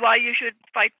 and this is why you should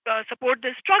support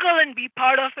this struggle and be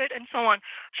part of it, and so on.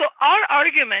 So our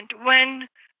argument, when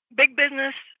big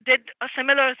business did a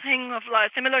similar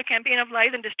campaign of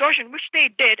lies and distortion, which they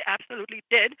did, absolutely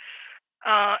did,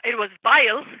 it was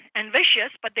vile and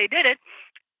vicious, but they did it.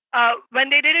 When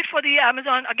they did it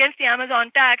against the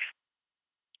Amazon tax,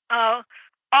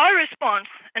 our response,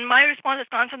 and my response as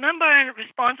council member and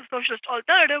response of Socialist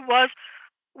Alternative was,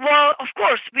 well, of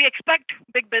course, we expect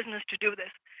big business to do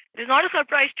this. It is not a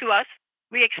surprise to us.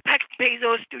 We expect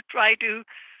Bezos to try to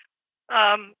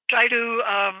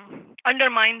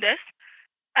undermine this.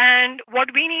 And what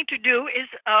we need to do is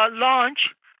launch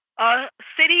a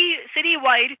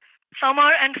citywide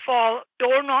summer and fall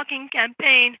door knocking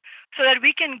campaign so that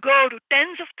we can go to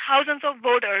tens of thousands of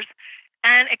voters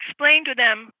and explain to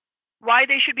them why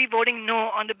they should be voting no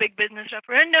on the big business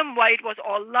referendum, why it was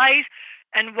all lies,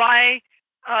 and why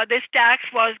this tax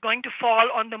was going to fall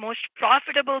on the most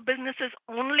profitable businesses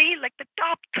only, like the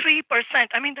top 3%.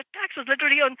 I mean, the tax was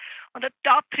literally on the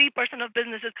top 3% of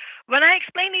businesses. When I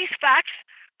explain these facts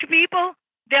to people,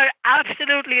 they're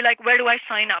absolutely like, where do I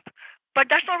sign up? But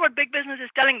that's not what big business is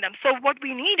telling them. So what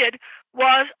we needed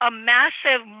was a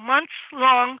massive,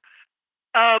 months-long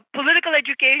political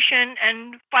education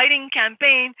and fighting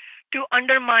campaign to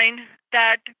undermine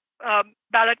that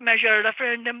ballot measure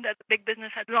referendum that the big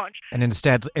business had launched. And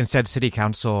instead, city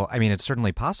council, I mean, it's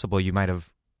certainly possible you might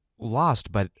have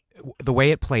lost, but the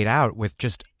way it played out with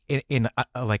just in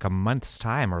like a month's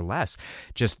time or less,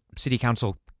 just city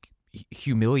council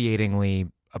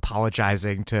humiliatingly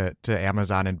apologizing to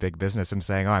Amazon and big business and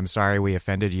saying, "Oh, I'm sorry, we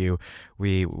offended you.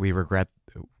 We regret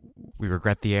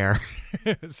the error."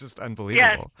 It's just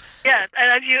unbelievable. Yes, and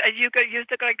as you could use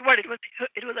the correct word, it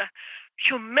was a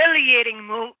humiliating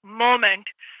moment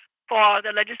for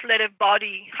the legislative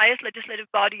body, highest legislative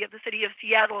body of the city of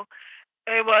Seattle.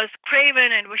 It was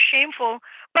craven and was shameful.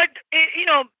 But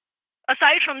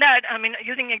aside from that, I mean,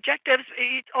 using adjectives,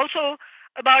 it's also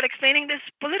about explaining this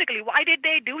politically. Why did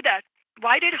they do that?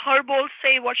 Why did Herbold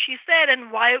say what she said,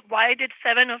 and why did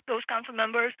 7 of the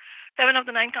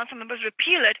 9 council members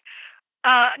repeal it?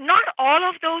 Not all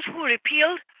of those who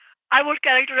repealed, I would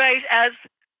characterize as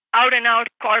out and out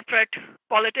corporate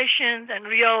politicians and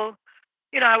real.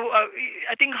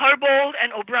 I think Herbold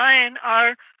and O'Brien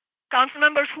are council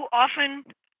members who often,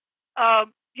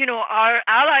 are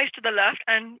allies to the left,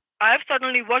 and I've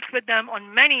certainly worked with them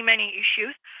on many, many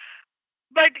issues.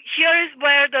 But here is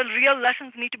where the real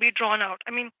lessons need to be drawn out.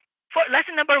 I mean, for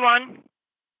lesson number 1,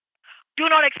 do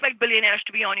not expect billionaires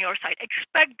to be on your side.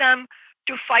 Expect them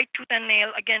to fight tooth and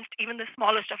nail against even the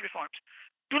smallest of reforms.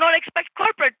 Do not expect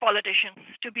corporate politicians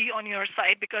to be on your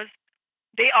side because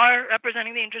they are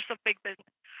representing the interests of big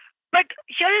business. But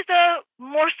here is the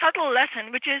more subtle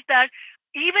lesson, which is that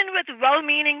even with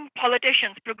well-meaning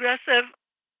politicians, progressive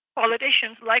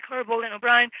politicians like Herbold and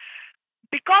O'Brien,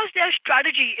 because their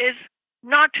strategy is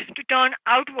not to turn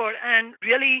outward and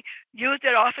really use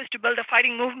their office to build a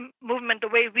fighting movement the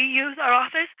way we use our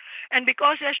office, and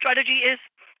because their strategy is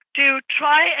to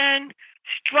try and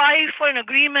strive for an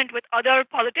agreement with other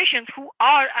politicians who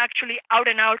are actually out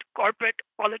and out corporate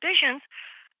politicians,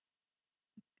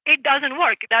 it doesn't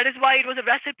work. That is why it was a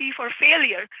recipe for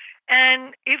failure.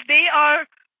 And if they are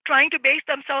trying to base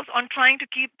themselves on trying to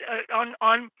keep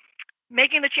on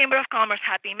making the Chamber of Commerce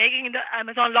happy, making the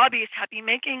Amazon lobbyists happy,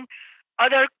 making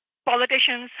other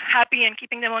politicians happy and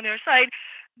keeping them on their side,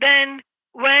 then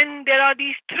when there are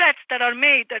these threats that are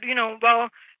made that,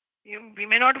 we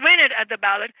may not win it at the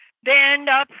ballot, they end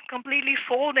up completely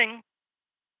folding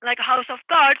like a house of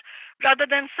cards rather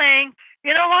than saying,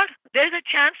 you know what, there's a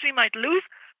chance we might lose,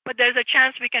 but there's a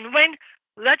chance we can win.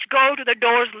 Let's go to the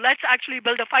doors. Let's actually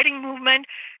build a fighting movement.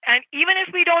 And even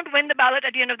if we don't win the ballot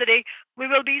at the end of the day, we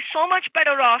will be so much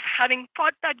better off having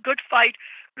fought that good fight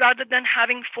rather than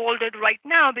having folded right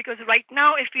now. Because right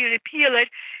now, if we repeal it,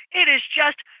 it is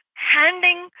just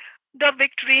handing the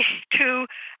victory to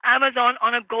Amazon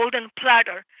on a golden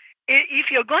platter.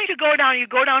 If you're going to go down, you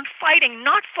go down fighting,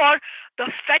 not for the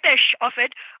fetish of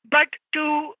it, but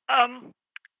to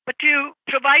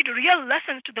provide real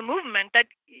lessons to the movement that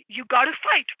you got to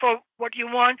fight for what you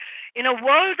want in a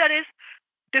world that is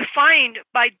defined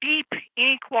by deep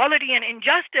inequality and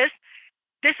injustice.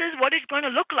 This is what it's going to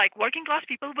look like. Working class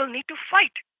people will need to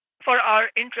fight for our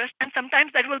interest, and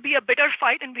sometimes that will be a bitter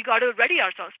fight, and we got to ready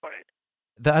ourselves for it.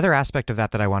 The other aspect of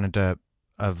that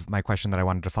of my question that I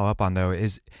wanted to follow up on, though,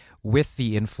 is with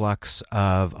the influx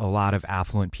of a lot of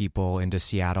affluent people into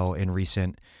Seattle in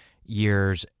recent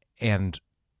years and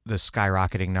the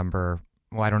skyrocketing number,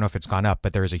 well, I don't know if it's gone up,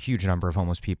 but there is a huge number of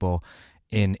homeless people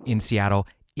in Seattle.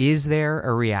 Is there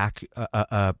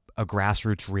a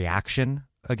grassroots reaction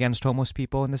against homeless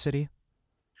people in the city?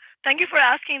 Thank you for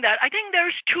asking that. I think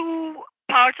there's 2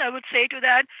 parts I would say to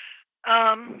that.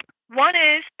 One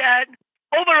is that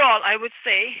overall, I would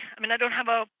say, I mean, I don't have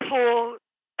a poll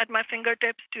at my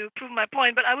fingertips to prove my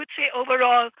point, but I would say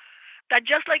overall that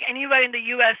just like anywhere in the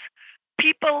U.S.,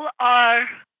 people are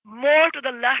more to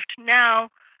the left now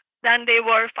than they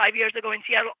were 5 years ago in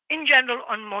Seattle, in general,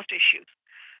 on most issues,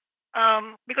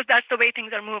 because that's the way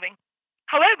things are moving.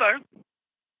 However,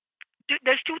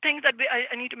 there's 2 things that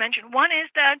I need to mention. One is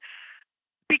that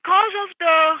because of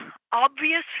the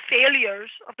obvious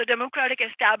failures of the Democratic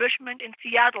establishment in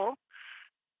Seattle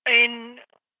in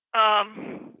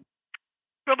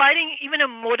providing even a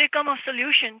modicum of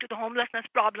solution to the homelessness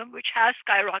problem, which has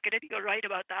skyrocketed, you're right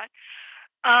about that,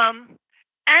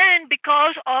 and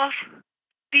because of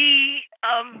the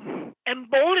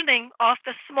emboldening of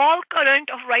the small current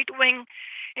of right wing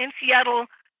in Seattle,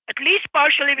 at least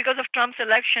partially because of Trump's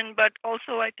election, but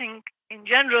also I think in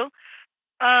general,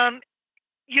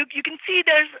 you can see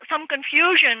there's some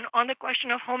confusion on the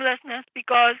question of homelessness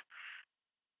because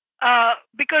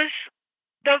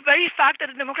the very fact that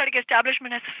the Democratic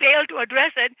establishment has failed to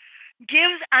address it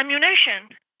gives ammunition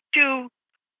to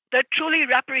the truly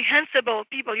reprehensible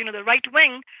people, the right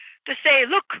wing, to say,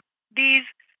 look, these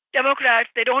Democrats,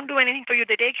 they don't do anything for you.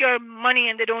 They take your money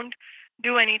and they don't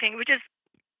do anything, which is,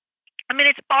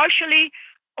 it's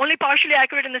only partially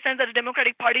accurate in the sense that the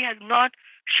Democratic Party has not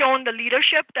shown the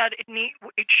leadership that it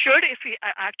should if it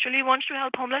actually wants to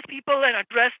help homeless people and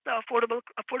address the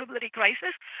affordability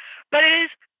crisis. But it is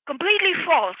completely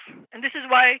false, and this is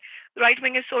why the right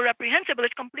wing is so reprehensible.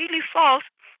 It's completely false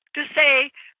to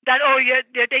say that,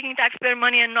 they're taking taxpayer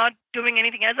money and not doing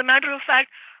anything. As a matter of fact,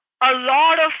 a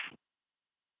lot of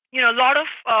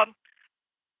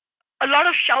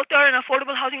shelter and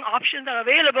affordable housing options are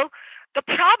available. The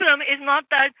problem is not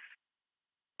that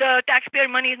the taxpayer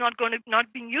money is not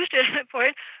being used for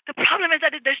it. The problem is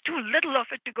that there's too little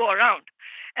of it to go around.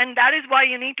 And that is why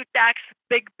you need to tax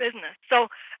big business. So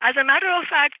as a matter of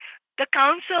fact, the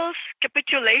council's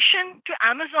capitulation to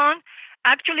Amazon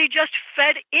actually just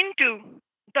fed into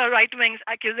the right wing's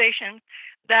accusations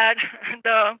that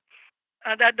the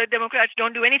Democrats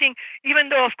don't do anything, even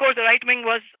though, of course, the right wing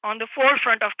was on the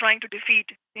forefront of trying to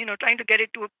get it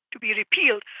to be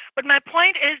repealed. But my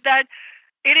point is that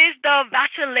it is the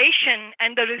vacillation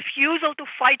and the refusal to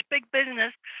fight big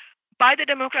business by the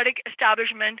Democratic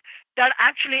establishment that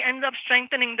actually ends up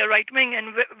strengthening the right wing.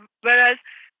 And whereas,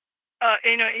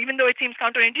 even though it seems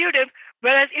counterintuitive,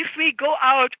 whereas if we go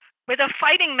out with a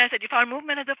fighting message, if our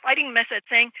movement has a fighting message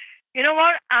saying, you know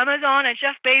what, Amazon and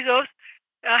Jeff Bezos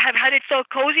have had it so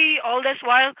cozy all this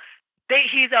while.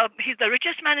 He's the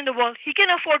richest man in the world. He can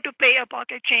afford to pay a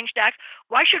pocket change tax.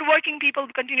 Why should working people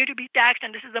continue to be taxed?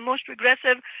 And this is the most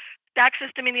regressive tax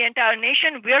system in the entire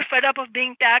nation. We're fed up of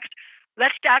being taxed.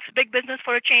 Let's tax big business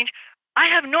for a change. I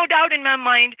have no doubt in my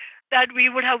mind that we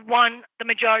would have won the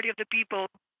majority of the people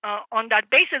on that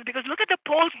basis, because look at the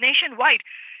polls nationwide.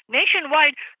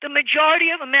 Nationwide, the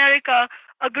majority of America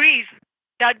agrees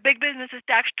that big business is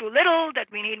taxed too little, that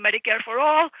we need Medicare for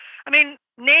all.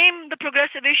 Name the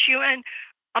progressive issue, and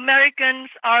Americans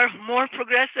are more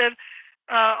progressive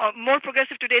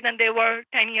today than they were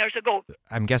 10 years ago.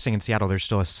 I'm guessing in Seattle there's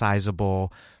still a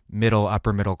sizable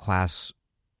upper middle class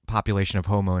population of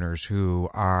homeowners who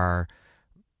are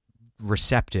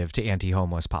receptive to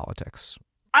anti-homeless politics.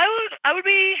 I would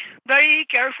be very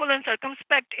careful and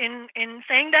circumspect in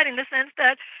saying that, in the sense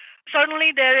that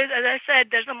certainly there is, as I said,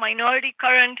 there's a minority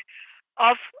current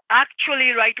of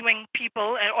actually right-wing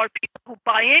people or people who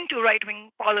buy into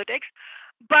right-wing politics,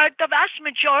 but the vast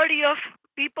majority of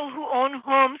people who own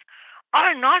homes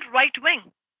are not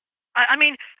right-wing.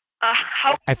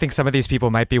 I think some of these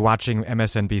people might be watching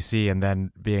MSNBC and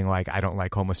then being like, I don't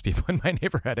like homeless people in my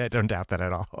neighborhood. I don't doubt that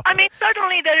at all.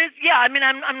 Certainly there is.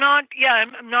 I'm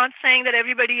not saying that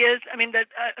everybody is.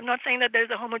 I'm not saying that there's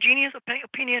a homogeneous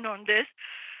opinion on this.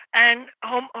 And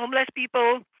homeless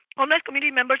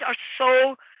community members are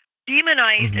so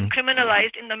demonized and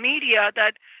criminalized in the media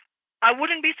that I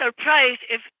wouldn't be surprised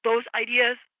if those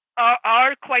ideas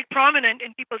are quite prominent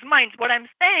in people's minds. What I'm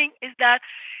saying is that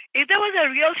if there was a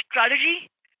real strategy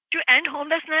to end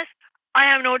homelessness, I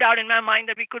have no doubt in my mind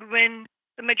that we could win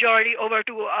the majority over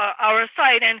to our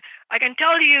side. And I can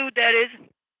tell you there is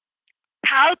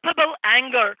palpable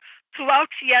anger throughout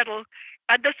Seattle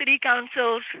at the city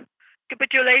council's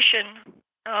capitulation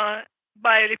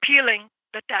by repealing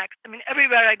the tax.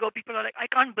 Everywhere I go, people are like, I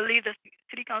can't believe the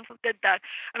city council did that.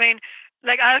 I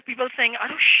have people saying,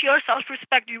 out of sheer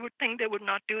self-respect, you would think they would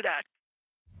not do that.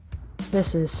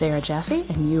 This is Sarah Jaffe,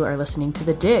 and you are listening to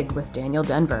The Dig with Daniel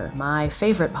Denvir, my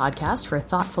favorite podcast for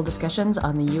thoughtful discussions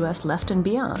on the U.S. left and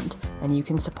beyond, and you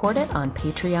can support it on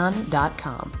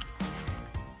patreon.com.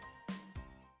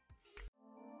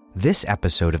 This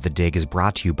episode of The Dig is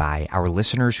brought to you by our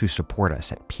listeners who support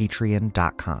us at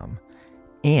patreon.com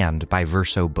and by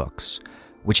Verso Books,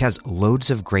 which has loads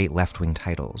of great left-wing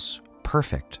titles,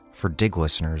 perfect for Dig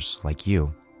listeners like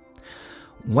you.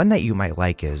 One that you might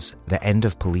like is The End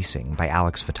of Policing by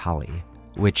Alex Vitale,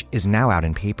 which is now out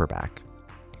in paperback.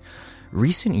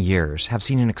 Recent years have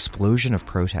seen an explosion of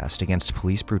protest against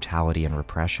police brutality and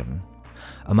repression.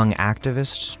 Among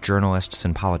activists, journalists,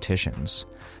 and politicians,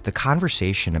 the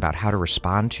conversation about how to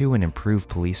respond to and improve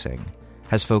policing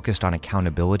has focused on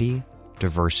accountability,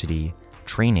 diversity,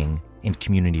 training, and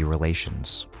community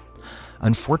relations.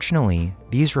 Unfortunately,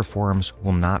 these reforms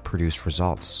will not produce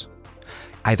results,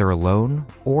 either alone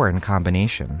or in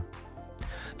combination.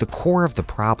 The core of the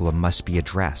problem must be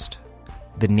addressed: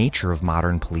 the nature of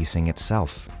modern policing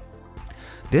itself.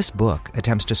 This book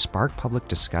attempts to spark public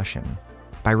discussion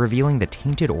by revealing the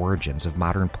tainted origins of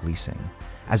modern policing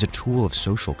as a tool of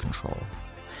social control.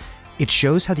 It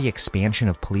shows how the expansion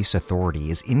of police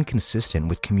authority is inconsistent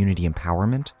with community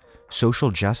empowerment, social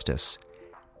justice,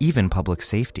 even public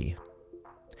safety.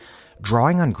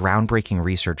 Drawing on groundbreaking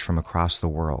research from across the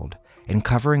world and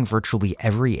covering virtually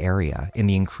every area in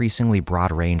the increasingly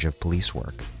broad range of police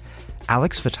work,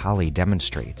 Alex Vitale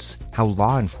demonstrates how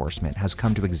law enforcement has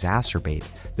come to exacerbate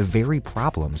the very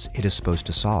problems it is supposed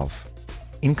to solve.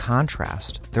 In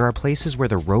contrast, there are places where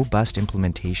the robust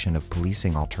implementation of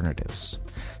policing alternatives,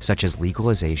 such as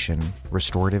legalization,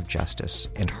 restorative justice,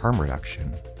 and harm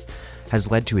reduction,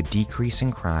 has led to a decrease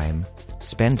in crime,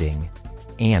 spending,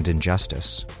 and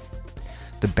injustice.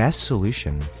 The best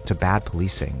solution to bad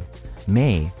policing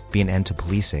may be an end to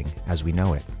policing as we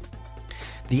know it.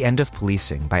 The End of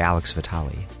Policing by Alex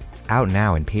Vitale, out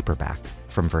now in paperback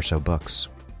from Verso Books.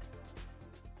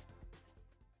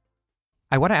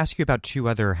 I want to ask you about two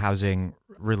other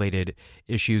housing-related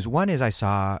issues. One is I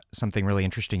saw something really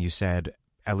interesting you said,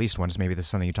 at least once, maybe this is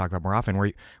something you talk about more often,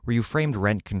 where you framed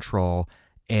rent control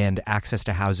and access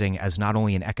to housing as not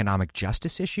only an economic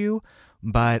justice issue,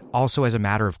 but also as a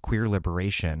matter of queer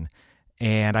liberation.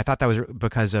 And I thought that was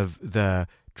because of the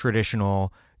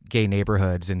traditional gay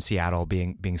neighborhoods in Seattle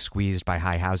being squeezed by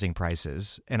high housing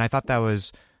prices. And I thought that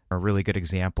was a really good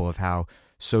example of how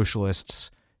socialists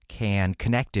can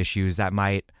connect issues that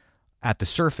might, at the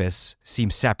surface, seem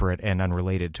separate and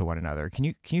unrelated to one another.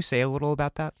 Can you say a little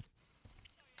about that?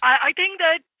 I think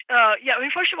that,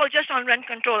 first of all, just on rent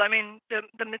control,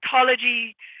 the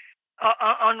mythology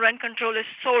on rent control is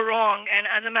so wrong. And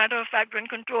as a matter of fact, rent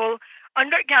control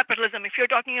under capitalism, if you're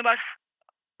talking about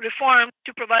reform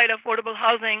to provide affordable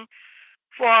housing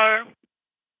for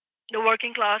the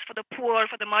working class, for the poor,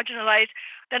 for the marginalized,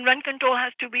 then rent control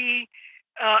has to be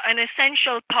an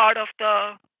essential part of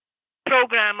the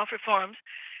program of reforms.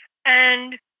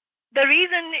 And the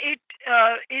reason it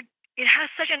has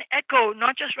such an echo,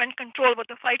 not just rent control, but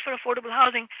the fight for affordable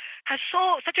housing, has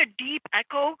such a deep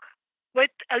echo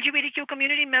with LGBTQ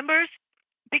community members,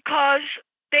 because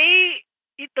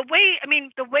the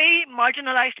way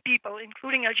marginalized people,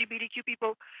 including LGBTQ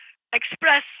people,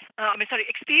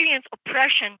 experience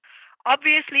oppression.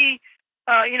 Obviously,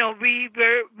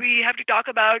 we have to talk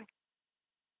about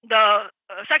the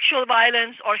sexual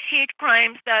violence or hate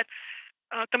crimes that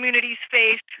communities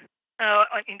faced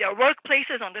in their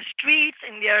workplaces, on the streets,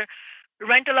 in their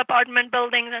rental apartment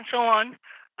buildings, and so on.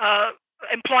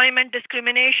 Employment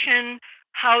discrimination,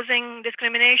 housing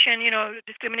discrimination,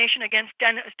 discrimination against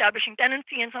establishing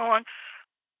tenancy, and so on.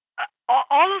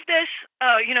 All of this,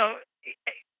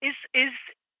 it's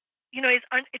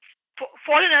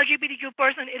for an LGBTQ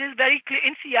person. It is very clear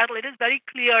in Seattle. It is very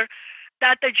clear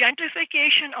that the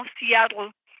gentrification of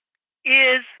Seattle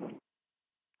is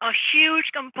a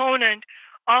huge component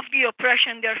of the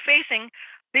oppression they're facing,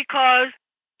 because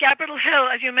Capitol Hill,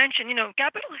 as you mentioned,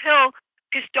 Capitol Hill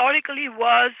historically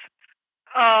was,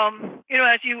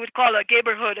 as you would call a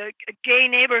gayborhood, a gay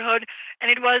neighborhood,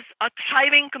 and it was a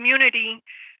thriving community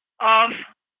of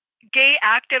gay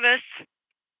activists,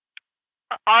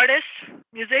 artists,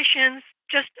 musicians,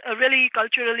 just a really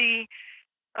culturally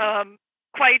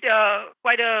quite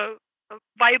a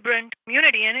vibrant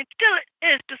community, and it still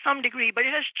is to some degree, but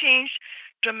it has changed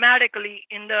dramatically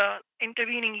in the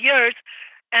intervening years.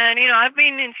 And I've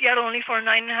been in Seattle only for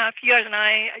 9.5 years, and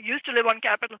I used to live on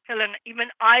Capitol Hill, and even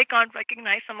I can't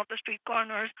recognize some of the street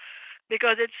corners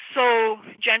because it's so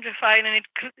gentrified, and it's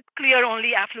clear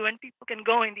only affluent people can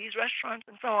go in these restaurants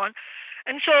and so on.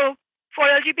 And so for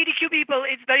LGBTQ people,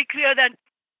 it's very clear that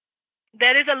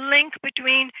there is a link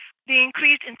between the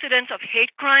increased incidence of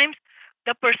hate crimes,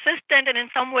 the persistent and in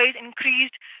some ways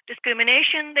increased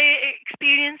discrimination they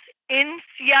experience in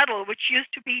Seattle, which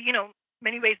used to be,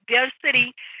 many ways their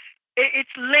city. It's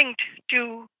linked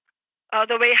to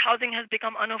the way housing has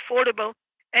become unaffordable.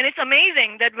 And it's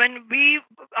amazing that when we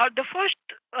the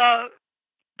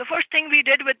first thing we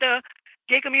did with the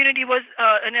gay community was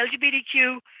an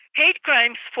LGBTQ hate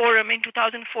crimes forum in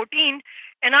 2014,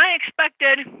 and I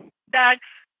expected that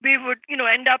we would,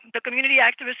 end up, the community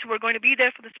activists who were going to be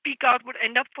there for the Speak Out would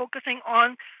end up focusing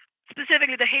on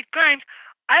specifically the hate crimes.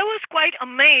 I was quite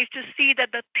amazed to see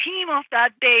that the theme of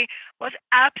that day was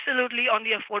absolutely on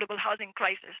the affordable housing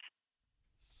crisis.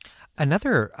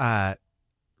 Another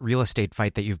real estate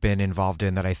fight that you've been involved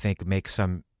in that I think makes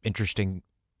some interesting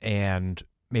and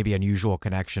maybe unusual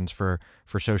connections for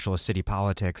socialist city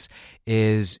politics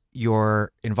is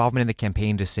your involvement in the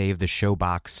campaign to save the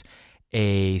Showbox,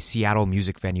 a Seattle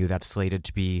music venue that's slated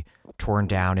to be torn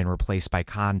down and replaced by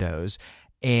condos.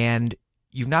 And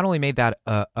you've not only made that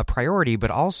a priority,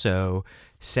 but also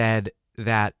said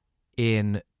that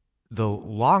in the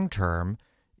long term,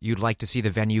 you'd like to see the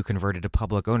venue converted to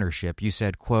public ownership. You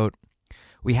said, quote,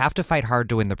 "We have to fight hard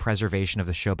to win the preservation of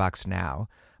the Showbox now.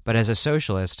 But as a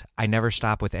socialist, I never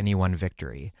stop with any one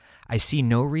victory. I see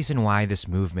no reason why this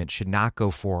movement should not go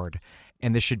forward,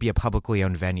 and this should be a publicly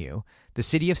owned venue. The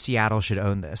city of Seattle should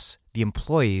own this. The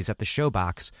employees at the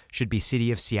Showbox should be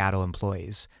City of Seattle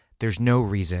employees. There's no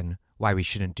reason why we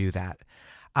shouldn't do that."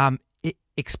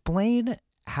 Explain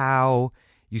how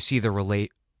you see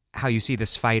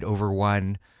this fight over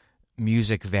one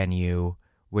music venue,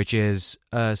 which is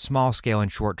a small scale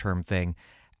and short term thing,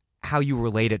 how you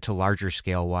relate it to larger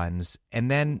scale ones. And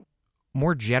then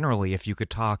more generally, if you could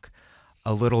talk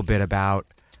a little bit about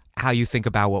how you think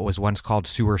about what was once called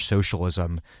sewer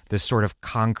socialism, this sort of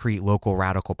concrete local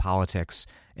radical politics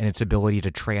and its ability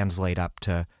to translate up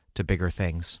to bigger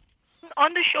things.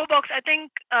 On the Showbox, I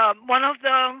think one of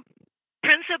the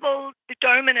principal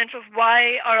determinants of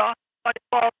why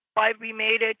we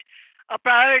made it a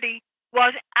priority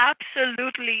was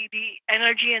absolutely the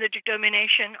energy and the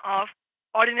determination of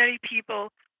ordinary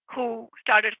people who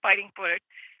started fighting for it.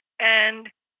 And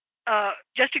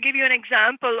just to give you an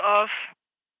example of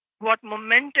what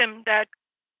momentum that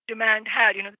demand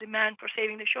had, the demand for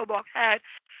saving the Showbox had,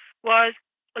 was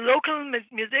a local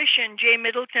musician, Jay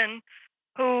Middleton,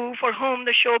 for whom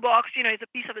the Showbox, is a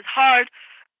piece of his heart.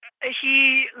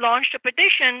 He launched a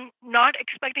petition, not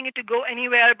expecting it to go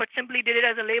anywhere, but simply did it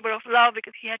as a labor of love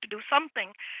because he had to do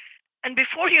something. And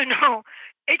before you know,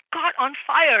 it caught on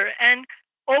fire, and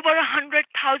over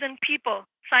 100,000 people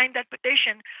signed that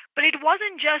petition. But it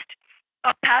wasn't just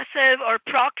a passive or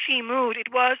proxy mood.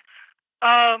 It was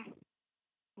a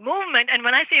movement. And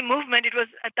when I say movement, it was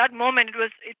at that moment,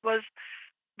 it was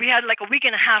we had like a week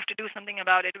and a half to do something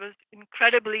about it. It was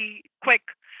incredibly quick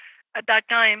at that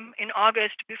time in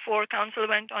August before council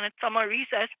went on its summer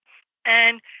recess.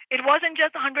 And it wasn't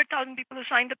just 100,000 people who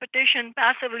signed the petition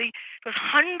passively. It was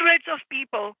hundreds of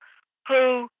people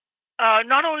who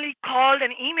not only called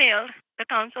and emailed the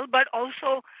council, but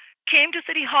also came to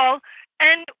City Hall.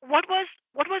 And what was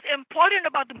important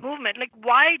about the movement? Like,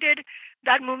 why did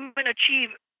that movement achieve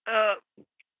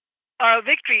a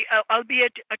victory,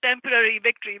 albeit a temporary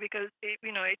victory, because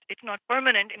it's not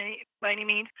permanent by any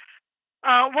means?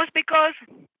 Was because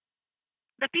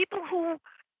the people who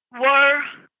were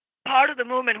part of the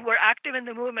movement, who were active in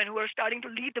the movement, who were starting to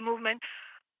lead the movement,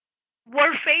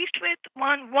 were faced with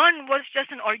one was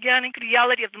just an organic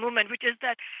reality of the movement, which is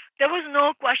that there was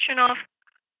no question of,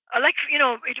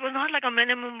 it was not like a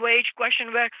minimum wage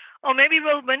question where, maybe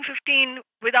we'll win 15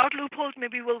 without loopholes,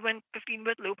 maybe we'll win 15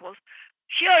 with loopholes.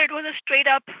 Here, it was a straight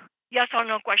up yes or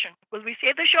no question. Will we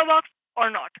save the Showbox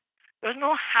or not? There was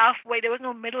no halfway, there was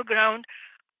no middle ground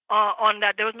on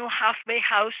that. There was no halfway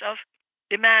house of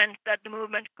demands that the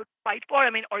movement could fight for. I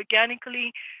mean,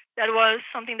 organically, that was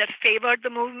something that favored the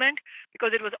movement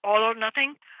because it was all or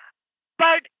nothing.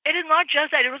 But it is not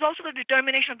just that. It was also the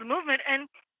determination of the movement. And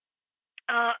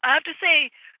I have to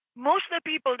say, most of the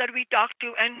people that we talked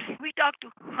to, and we talked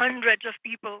to hundreds of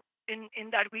people in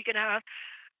that week and a half,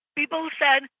 people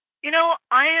said,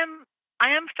 I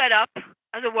am fed up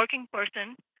as a working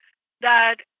person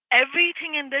that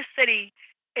everything in this city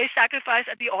is sacrificed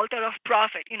at the altar of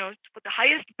profit, for the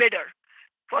highest bidder,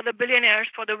 for the billionaires,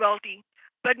 for the wealthy.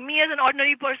 But me as an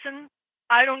ordinary person,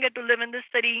 I don't get to live in this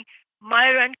city.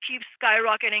 My rent keeps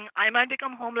skyrocketing. I might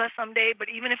become homeless someday, but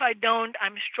even if I don't,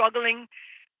 I'm struggling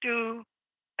to,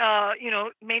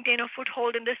 maintain a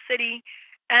foothold in this city.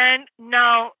 And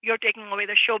now you're taking away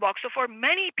the Showbox. So for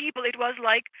many people, it was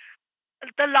like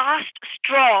the last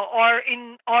straw,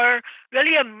 or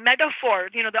really a metaphor.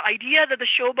 The idea that the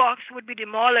Showbox would be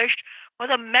demolished was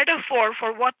a metaphor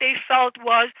for what they felt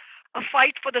was a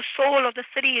fight for the soul of the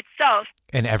city itself.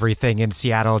 And everything in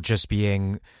Seattle just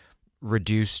being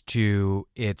reduced to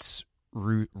its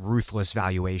ruthless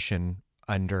valuation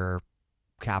under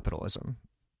capitalism.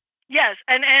 Yes,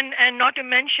 and not to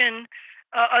mention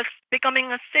us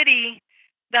becoming a city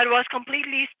that was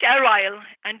completely sterile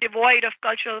and devoid of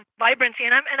cultural vibrancy.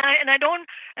 And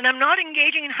I'm not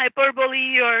engaging in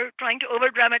hyperbole or trying to over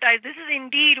dramatize. This is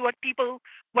indeed what people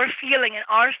were feeling and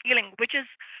are feeling, which is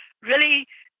really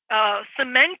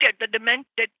cemented the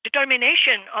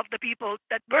determination of the people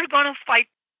that we're going to fight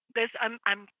this.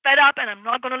 I'm fed up, and I'm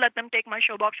not going to let them take my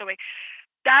showbox away.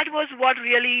 That was what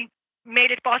really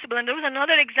made it possible. And there was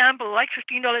another example, like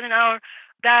 $15 an hour,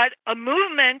 that a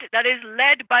movement that is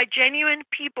led by genuine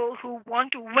people who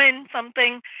want to win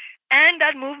something, and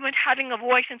that movement having a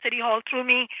voice in City Hall through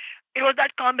me. It was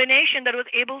that combination that was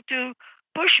able to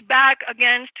push back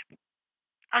against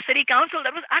a city council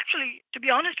that was actually, to be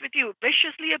honest with you,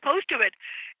 viciously opposed to it.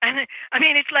 And I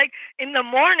mean, it's like in the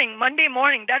morning, Monday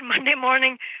morning, they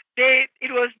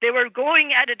were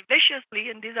going at it viciously.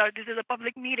 And this is a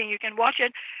public meeting, you can watch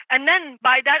it. And then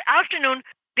by that afternoon,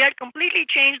 they had completely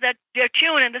changed their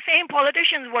tune, and the same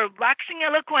politicians were waxing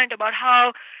eloquent about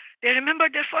how they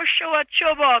remembered their first show at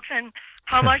Showbox and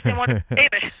how much they wanted to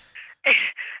save it.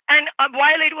 And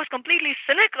while it was completely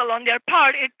cynical on their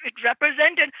part, it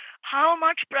represented how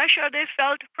much pressure they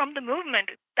felt from the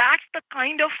movement. That's the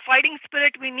kind of fighting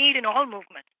spirit we need in all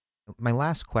movements. My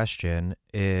last question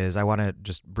is, I want to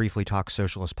just briefly talk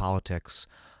socialist politics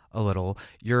a little.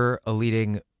 You're a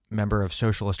leading member of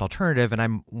Socialist Alternative, and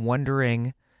I'm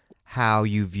wondering how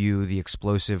you view the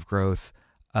explosive growth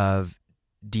of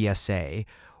DSA.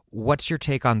 What's your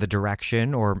take on the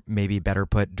direction, or maybe better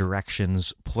put,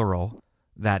 directions, plural,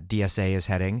 that DSA is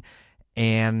heading?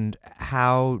 And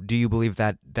how do you believe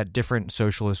that different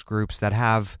socialist groups that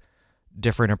have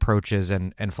different approaches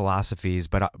and philosophies,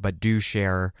 but do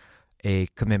share a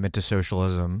commitment to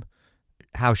socialism,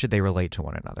 how should they relate to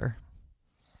one another?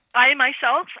 I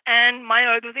myself and my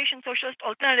organization, Socialist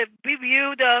Alternative, we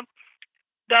view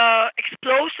the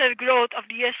explosive growth of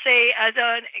DSA as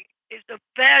a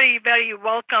very, very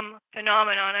welcome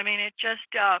phenomenon. I mean, it just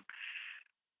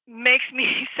makes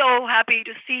me so happy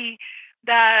to see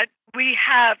that we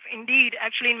have indeed,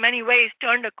 actually, in many ways,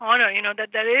 turned a corner. You know,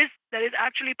 that there is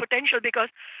actually potential, because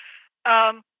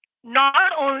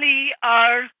not only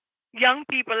are young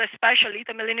people, especially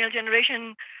the millennial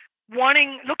generation,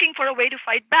 looking for a way to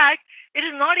fight back. It's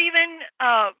not even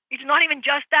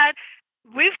just that.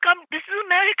 This is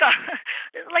America.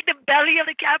 This is like the belly of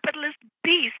the capitalist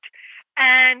beast.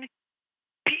 And,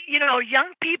 you know,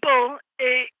 young people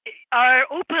are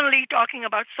openly talking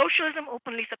about socialism,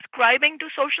 openly subscribing to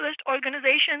socialist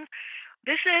organizations.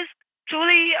 This is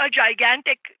truly a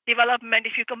gigantic development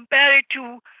if you compare it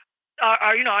to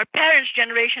our parents'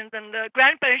 generations and the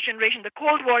grandparents' generation, the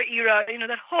Cold War era. You know,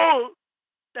 that whole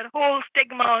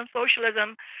stigma on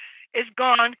socialism is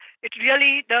gone. It's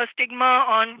really the stigma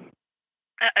on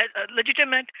a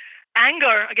legitimate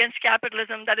anger against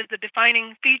capitalism that is the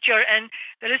defining feature. And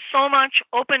there is so much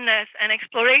openness and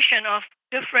exploration of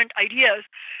different ideas.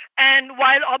 And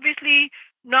while obviously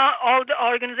not all the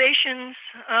organizations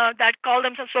that call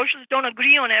themselves socialists don't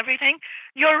agree on everything,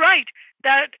 you're right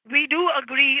that we do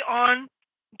agree on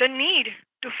the need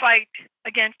to fight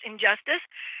against injustice.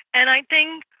 And I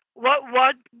think what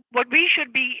we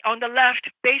should be on the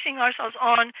left basing ourselves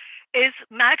on is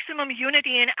maximum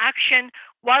unity in action,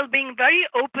 while being very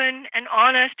open and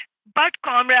honest but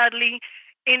comradely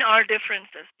in our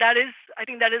differences. I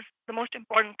think that is the most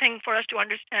important thing for us to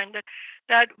understand,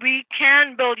 that we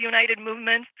can build united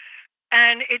movements,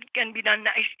 and it can be done.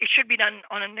 It should be done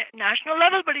on a national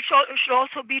level, but it should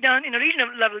also be done in a regional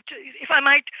level. If I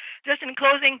might, just in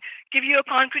closing, give you a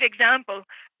concrete example.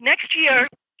 Next year,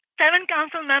 7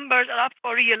 council members are up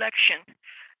for re-election.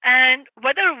 And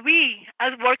whether we,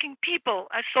 as working people,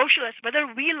 as socialists, whether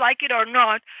we like it or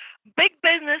not, big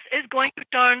business is going to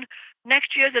turn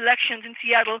next year's elections in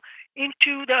Seattle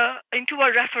into a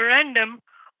referendum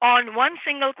on one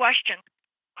single question: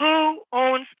 who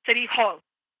owns City Hall?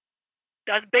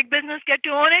 Does big business get to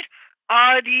own it?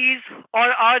 Are these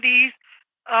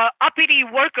uppity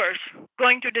workers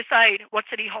going to decide what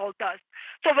City Hall does?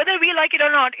 So whether we like it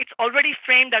or not, it's already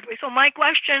framed that way. So my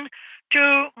question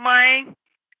to my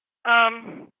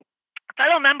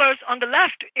fellow members on the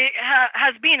left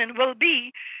has been and will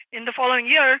be in the following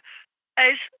year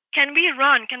is, can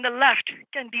the left,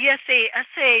 can DSA,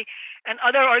 SA, and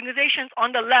other organizations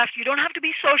on the left, you don't have to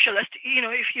be socialist,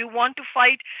 if you want to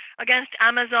fight against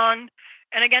Amazon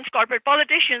and against corporate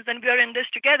politicians, then we are in this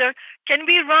together. Can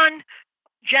we run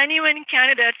genuine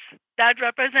candidates that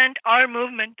represent our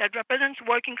movement, that represents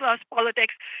working class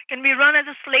politics? Can we run as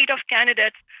a slate of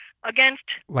candidates against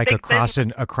like a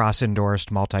cross-endorsed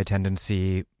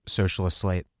multi-tendency socialist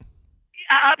slate?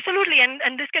 Absolutely,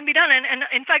 and this can be done. And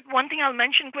in fact, one thing I'll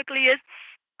mention quickly is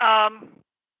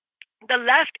the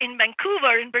left in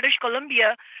Vancouver, in British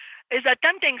Columbia, is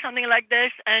attempting something like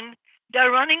this, and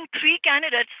they're running 3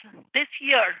 candidates this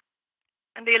year,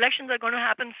 and the elections are going to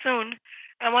happen soon.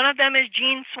 And one of them is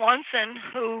Jean Swanson,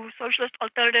 who Socialist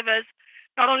Alternative has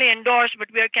not only endorsed, but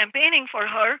we are campaigning for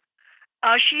her.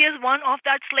 She is one of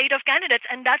that slate of candidates,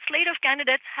 and that slate of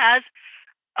candidates has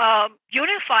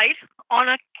unified on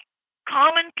a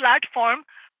common platform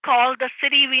called the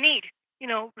City We Need.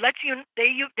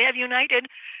 They have united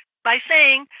by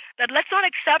saying that let's not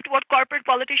accept what corporate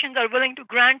politicians are willing to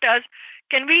grant us.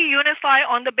 Can we unify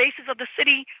on the basis of the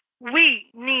city we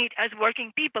need as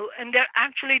working people? And they're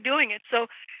actually doing it. So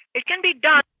it can be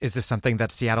done. Is this something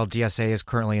that Seattle DSA is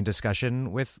currently in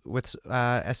discussion with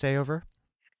SA over?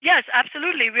 Yes,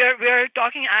 absolutely. We're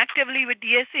talking actively with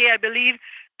DSA. I believe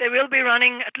they will be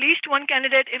running at least one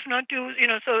candidate, if not 2,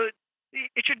 so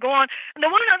it should go on. And the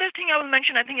one other thing I will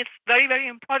mention, I think it's very, very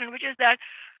important, which is that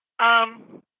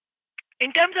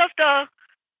in terms of the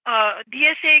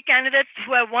DSA candidates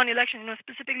who have won election,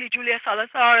 specifically Julia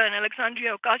Salazar and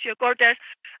Alexandria Ocasio-Cortez,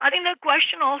 I think the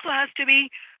question also has to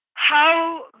be,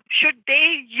 how should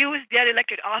they use their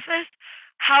elected office?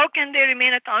 How can they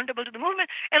remain accountable to the movement?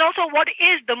 And also, what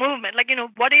is the movement?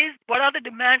 What are the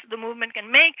demands the movement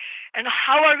can make? And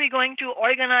how are we going to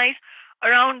organize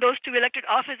around those 2 elected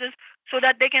offices so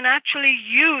that they can actually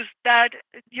use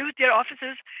their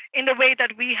offices in the way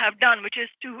that we have done, which is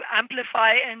to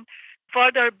amplify and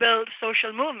further build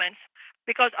social movements?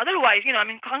 Because otherwise,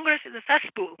 Congress is a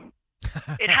cesspool.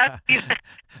 It has to be.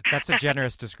 That's a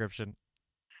generous description.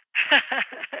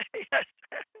 Yes.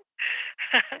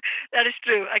 That is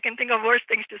true. I can think of worse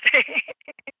things to say.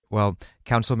 Well,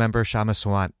 Council Member Kshama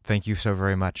Sawant, thank you so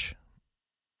very much.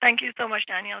 Thank you so much,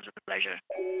 Daniel. It was a pleasure.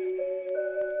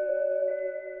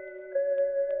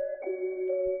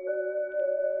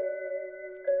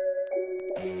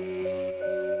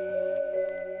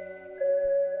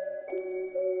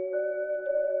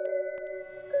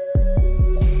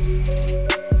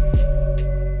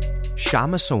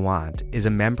 Kshama Sawant is a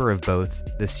member of both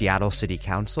the Seattle City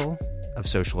Council of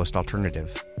Socialist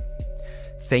Alternative.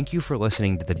 Thank you for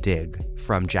listening to The Dig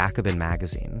from Jacobin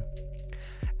Magazine.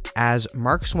 As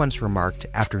Marx once remarked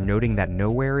after noting that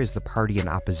nowhere is the party in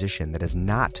opposition that has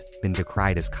not been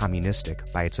decried as communistic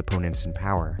by its opponents in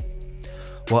power.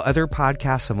 While other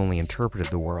podcasts have only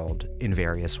interpreted the world in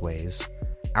various ways,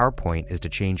 our point is to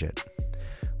change it.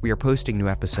 We are posting new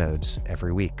episodes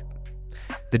every week.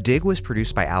 The Dig was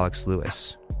produced by Alex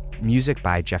Lewis, music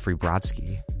by Jeffrey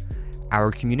Brodsky. Our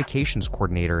communications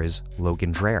coordinator is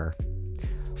Logan Dreher.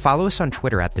 Follow us on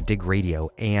Twitter at The Dig Radio,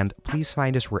 and please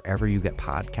find us wherever you get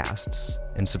podcasts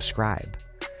and subscribe.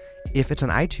 If it's on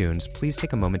iTunes, please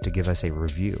take a moment to give us a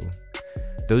review.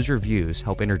 Those reviews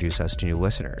help introduce us to new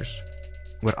listeners.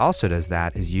 What also does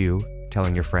that is you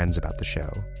telling your friends about the show,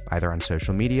 either on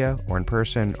social media or in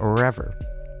person or wherever.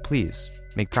 Please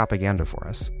make propaganda for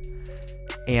us.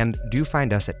 And do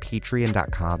find us at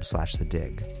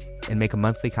patreon.com/thedig and make a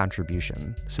monthly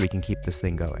contribution so we can keep this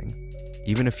thing going.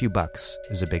 Even a few bucks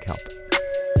is a big help.